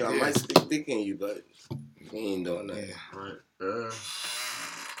be around you. I might stick dick in you, but we ain't doing that. Yeah. Right.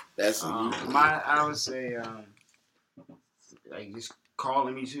 That's I would say, like just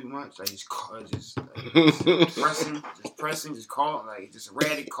calling me too much. Like just pressing, just calling, like just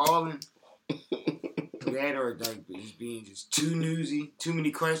erratic calling. That or like just being just too newsy, too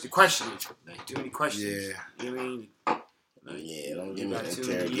many questions. Like too many questions. Yeah. You know what I mean? Yeah, don't give me that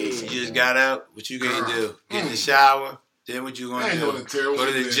interrogation. You just got out. What you gonna do? Get in the shower. Then what you gonna do? Go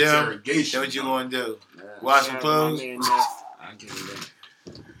to the gym. Then what you gonna do? Wash some clothes. I get it.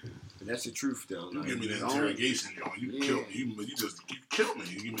 But that's the truth, though. You give me the interrogation, John. You killed me. You killed me.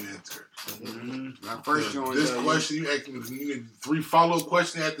 You give me the interrogation. My first joint. This question you asked me. You need 3 follow-up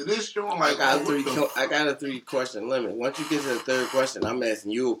questions after this, John. Like I got a 3-question limit. Once you get to the 3rd question, I'm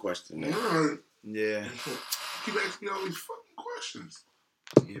asking you a question. Yeah. Keep asking me all these fucking questions.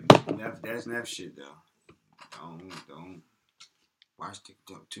 Yeah, that's enough shit, though. Don't watch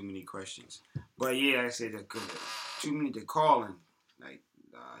too many questions. But yeah, like I said, too many to calling. Like,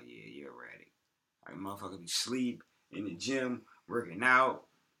 yeah, you're erratic. Like, motherfucker be sleep in the gym, working out,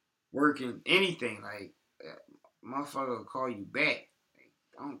 working anything. Like, motherfucker will call you back. Like,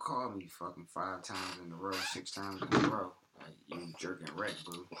 don't call me fucking 5 times in a row, 6 times in a row. Like, you jerking wreck,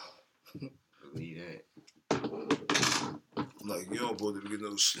 boo. Believe that. Like, you don't supposed to get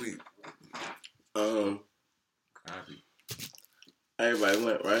no sleep. Copy. Everybody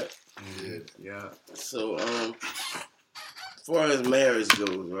went, right? Yeah. So, as far as marriage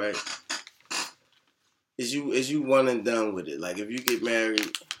goes, right? Is you one and done with it? Like, if you get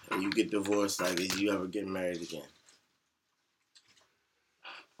married and you get divorced, like, is you ever get married again?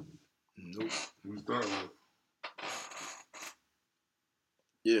 Nope. We start with.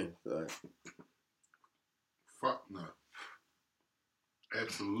 Yeah. Like, fuck no.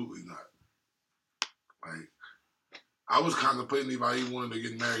 Absolutely not. Like, I was contemplating if I even wanted to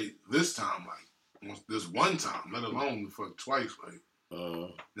get married this time, like, this one time, let alone fuck twice, like, you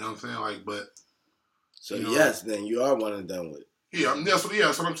know what I'm saying? Like, but. So, yes, then you are one and done with it. Yeah, that's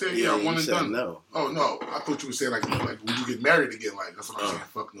what I'm saying. Yeah, I'm one and done. No. Oh, no. I thought you were saying, like, would you get married again? Like, that's what I'm saying.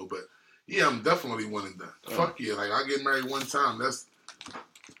 Fuck no. But, yeah, I'm definitely one and done. Fuck yeah. Like, I get married one time. That's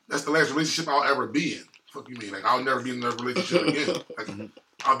the last relationship I'll ever be in. Fuck you mean? Like, I'll never be in another relationship again. Like,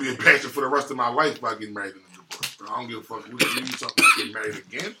 I'll be a bachelor for the rest of my life if I get married in a divorce. But I don't give a fuck. What are you talking about getting married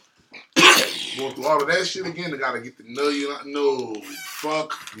again? Going through all of that shit again, I gotta get to know you. No.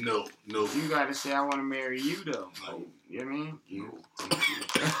 Fuck no. No. You gotta say, I wanna marry you, though. No. You know what I mean? No.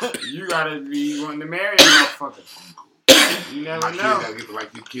 You gotta be wanting to marry a motherfucker. You never my know. My kids gotta get to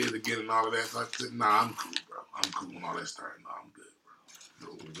like your kids again and all of that. So nah, I'm cool, bro. I'm cool when all that started. Nah, I'm good,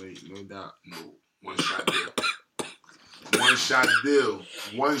 bro. No. Wait, no doubt. No. One shot deal. One shot deal.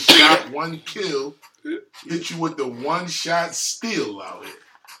 One shot, one kill. Hit you with the one shot steal out here.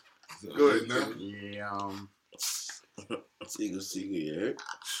 Go ahead, now. Yeah, Seagull, yeah.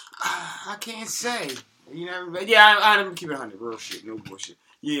 I can't say. You know, but yeah, I'm keep it 100, real shit, no bullshit.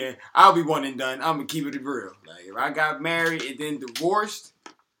 Yeah, I'll be one and done. I'm gonna keep it real. Like if I got married and then divorced,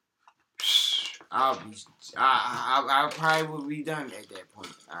 I probably would be done at that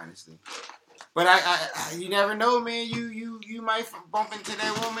point, honestly. But I you never know, man. You might bump into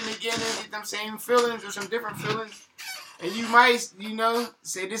that woman again and get them same feelings or some different feelings. And you might,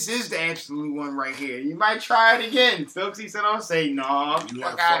 say this is the absolute one right here. You might try it again. Stokesy said, "Don't say no.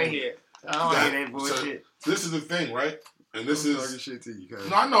 Fuck out of here. I don't hear that bullshit." So this is the thing, right? And this is shit to you,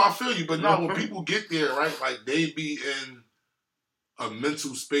 no, I know, I feel you, but no, when people get there, right? Like they be in a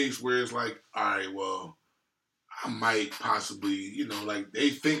mental space where it's like, all right, well, I might possibly, like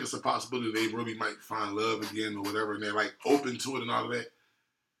they think it's a possibility they really might find love again or whatever, and they're like open to it and all of that.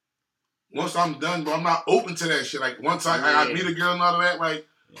 Once I'm done, bro, I'm not open to that shit. Like once I meet a girl and all of that, like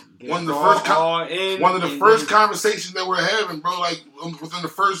one of the first conversations that we're having, bro, like within the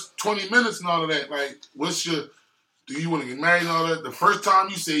first 20 minutes and all of that, like do you want to get married and all that? The first time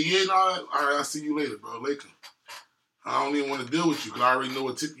you say yeah and all that, all right, I'll see you later, bro. Later. I don't even want to deal with you because I already know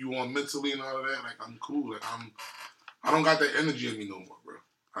what tip you on mentally and all of that. Like I'm cool. Like I don't got that energy in me no more, bro.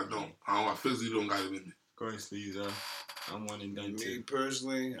 I don't. I physically don't got it in me. Go ahead, Steve. I'm one and done too. Me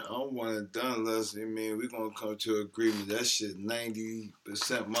personally, I'm one and done unless, we're going to come to an agreement. That shit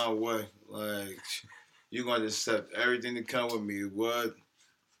 90% my way. Like, you're going to accept everything that come with me. What?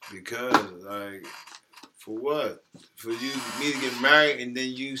 Because, like, for what? For me to get married and then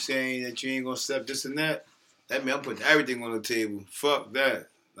you saying that you ain't going to accept this and that? That means I'm putting everything on the table. Fuck that.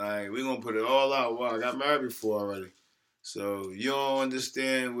 Like, we're going to put it all out. Wow, I got married before already. So, you don't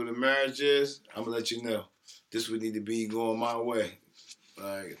understand what a marriage is? I'm going to let you know. This would need to be going my way.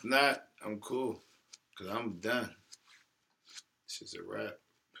 Like, if not, I'm cool. Because I'm done. It's just a wrap.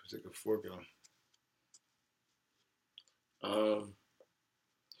 It's like a fork on.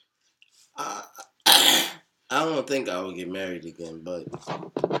 I don't think I would get married again, but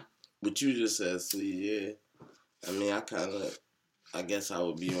what you just said, see, yeah. I mean, I guess I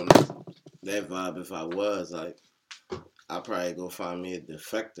would be on that vibe if I was. Like, I'd probably go find me a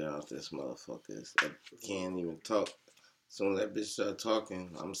defector out this motherfucker that can't even talk. As soon as that bitch start talking,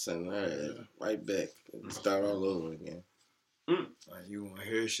 I'm sending her right back and start all over again. Like, you want to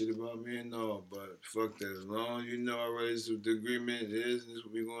hear shit about me and all, but fuck that. As long as you know already what the agreement is and this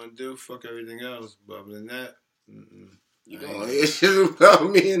what we going to do, fuck everything else. But other than that, you don't want to hear shit about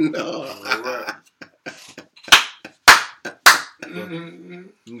me and all.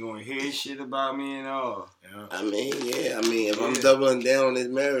 You gonna hear shit about me and all. Yeah. I mean, if I'm doubling down on this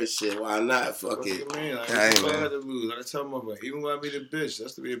marriage shit, why not? Fuck it. What you mean? Like, I to lose. Like I tell motherfucker, even when I be the bitch,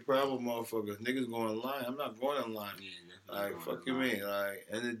 that's to be a problem, motherfucker. Niggas going online. I'm not going online. Like, fuck you mean? Like,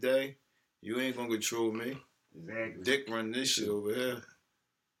 end of the day, you ain't gonna control me. Exactly. Dick run this shit over here.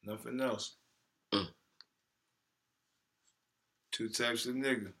 Nothing else. Two types of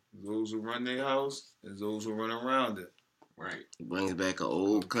nigga. Those who run their house and those who run around it. Right. Brings back an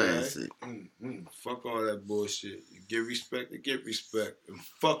old classic. Fuck all that bullshit. You give respect to get respect. And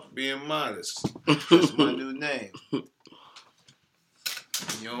fuck being modest. That's my new name. You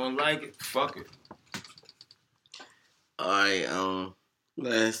don't like it? Fuck it. Alright,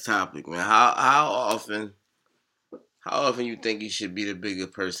 last topic, man. How often you think you should be the bigger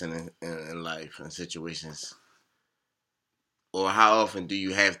person in life and situations? Or how often do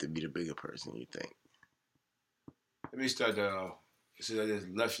you have to be the bigger person, you think? Let me start that off. Since I just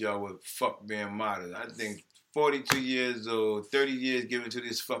left y'all with fuck being modest. I think 42 years old, 30 years given to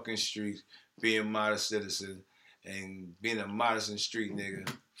this fucking streets, being modest citizen and being a modest and street nigga.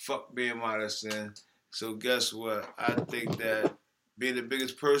 Fuck being modest and so guess what? I think that being the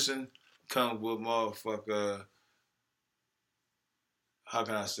biggest person comes with motherfucker, how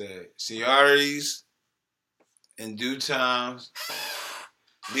can I say it? Seniorities, in due times,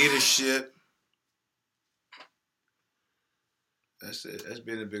 leadership. That's it. That's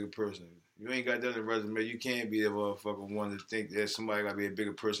being a bigger person. You ain't got that in the resume. You can't be that motherfucker one to think that somebody got to be a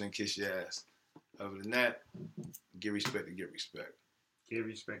bigger person and kiss your ass. Other than that, give respect to get respect. Give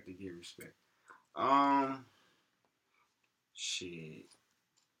respect to get respect. Shit.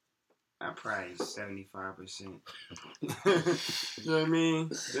 I'm probably 75%. You know what I mean?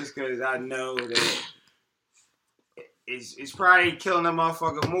 Just because I know that it's probably killing a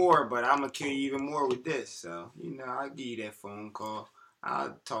motherfucker more, but I'm going to kill you even more with this. So, you know, I'll give you that phone call.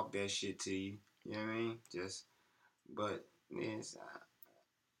 I'll talk that shit to you. You know what I mean? But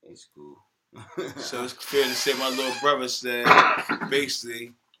it's cool. So it's fair to say my little brother said,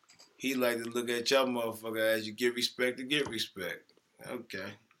 basically, he like to look at y'all motherfucker as you give respect to get respect.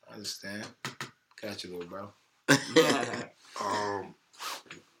 Okay, I understand. Catch you, little bro.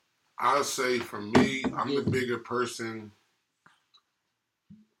 I'll say for me, I'm the bigger person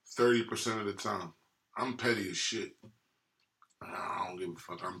 30% of the time. I'm petty as shit. I don't give a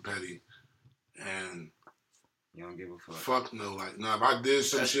fuck. I'm petty. And you don't give a fuck. Fuck no. Like, now if I did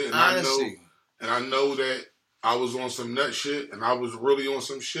some shit and I know that I was on some nut shit and I was really on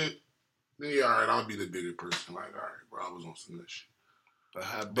some shit, then yeah, all right, I'll be the bigger person. Like, all right, bro, I was on some nut shit. But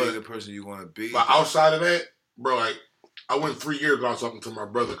how big a person you want to be? But outside of that, bro, like, I went 3 years without talking to my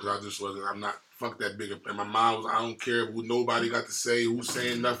brother because I just wasn't, I'm not, fuck that bigger. And my mind was, I don't care what nobody got to say, who's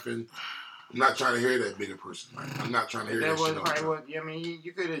saying nothing. I'm not trying to hear that bigger person. Like, I'm not trying to hear that shit. I mean,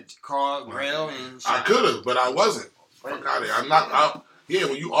 you could have called Grail and shit. I could have, but I wasn't. Fuck out of here. I'm not, yeah,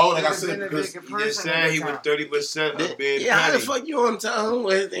 when you all, like I said, because you just said he was 30% of being yeah, how the fuck you want to tell him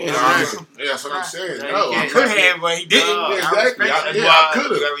what his thing is? Yeah, that's what I'm saying. No, I could have, but he didn't. No, exactly. I could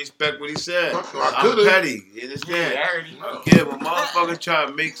have. You gotta respect what he said. I'm petty. You understand? Yeah, when motherfuckers try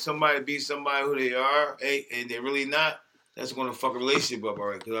to make somebody be somebody who they are, and they're really not, that's gonna fuck a relationship up,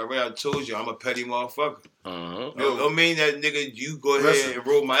 alright? Because I already told you I'm a petty motherfucker. Don't mean that nigga you go ahead and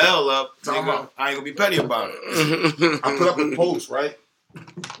roll my L up. Nigga, I ain't gonna be petty about it. I put up a post, right?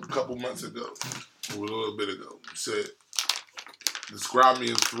 A couple months ago, or a little bit ago, said, describe me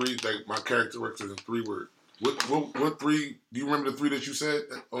in 3, like my characteristics in 3 words. What 3, do you remember the 3 that you said,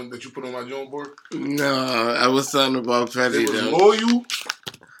 that you put on my joint board? No, I was talking about petty. It was loyal,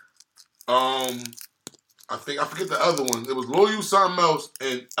 I forget the other one. It was loyal, something else,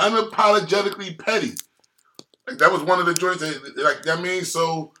 and unapologetically petty. Like, that was one of the joints, like, I mean,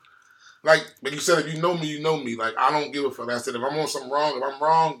 so... Like you said, if you know me, you know me. Like, I don't give a fuck. I said, if I'm on something wrong, if I'm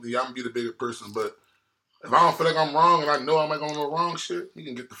wrong, then I'm going to be the bigger person. But if I don't feel like I'm wrong and I know I'm not going to do wrong shit, you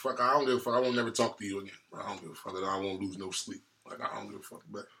can get the fuck out. I don't give a fuck. I won't never talk to you again. I don't give a fuck. I won't lose no sleep. Like, I don't give a fuck.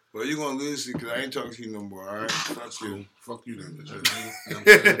 But well, you're going to lose sleep because I ain't talking to you no more, all right? Fuck you. Fuck you then, bitch. You know what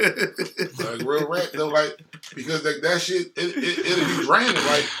I'm saying? like real rap though, like because that shit it'll be draining.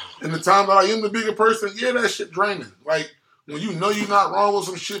 Like in the time that I am the bigger person, yeah, that shit draining. Like when you know you're not wrong with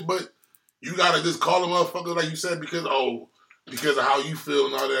some shit, but you gotta just call a motherfucker like you said because of how you feel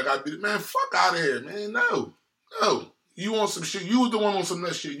and all that. I gotta be man, fuck out of here, man. No. You want some shit? You was the one on some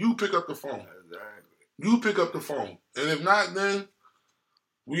that shit. You pick up the phone. You pick up the phone, and if not, then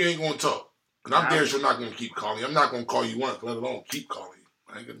we ain't gonna talk. And I'm damn sure not gonna keep calling you. I'm not gonna call you once, let alone keep calling you.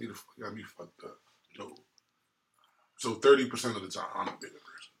 I ain't gotta be fucked up. No. So 30% of the time, I'm a bigger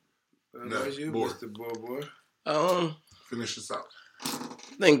person. That's you, Mr. Boy. Finish this out.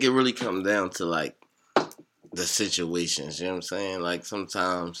 I think it really comes down to like the situations. You know what I'm saying? Like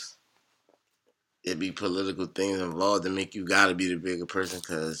sometimes it be political things involved that make you gotta be the bigger person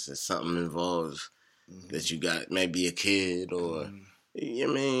because there's something involved that you got. Maybe a kid or you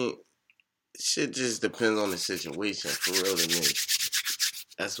know what I mean. Shit just depends on the situation, for real to me.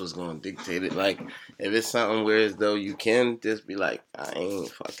 That's what's gonna dictate it. Like, if it's something where as though you can just be like, I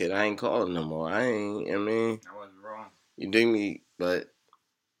ain't calling no more. You know what I mean? I wasn't wrong. You dig me? But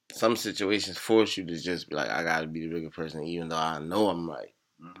some situations force you to just be like, I gotta be the bigger person, even though I know I'm right.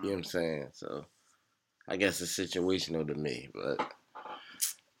 You know what I'm saying? So, I guess it's situational to me, but.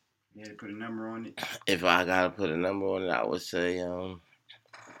 You had to put a number on it? If I gotta put a number on it, I would say,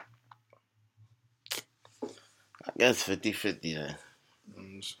 I guess 50-50 then.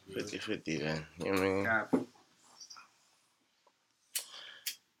 50-50 then. You know what I mean? God.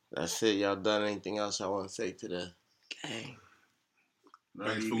 That's it. Y'all done anything else I want to say to the gang?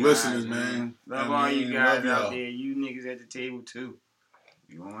 Thanks for listening, man. Love all you guys out there. You niggas at the table, too.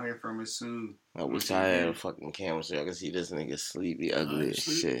 You won't hear from us soon. I wish I had a fucking camera so I could see this nigga sleepy, ugly as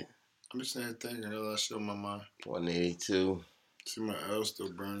shit. I'm just saying thinking that I showed my mind. 182. See my L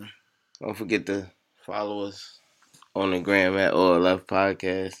still burning. Don't forget to follow us on the gram at OLF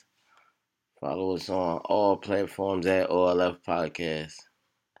Podcast. Follow us on all platforms at OLF Podcast.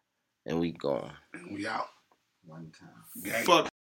 And we gone. We out. One time. Fuck.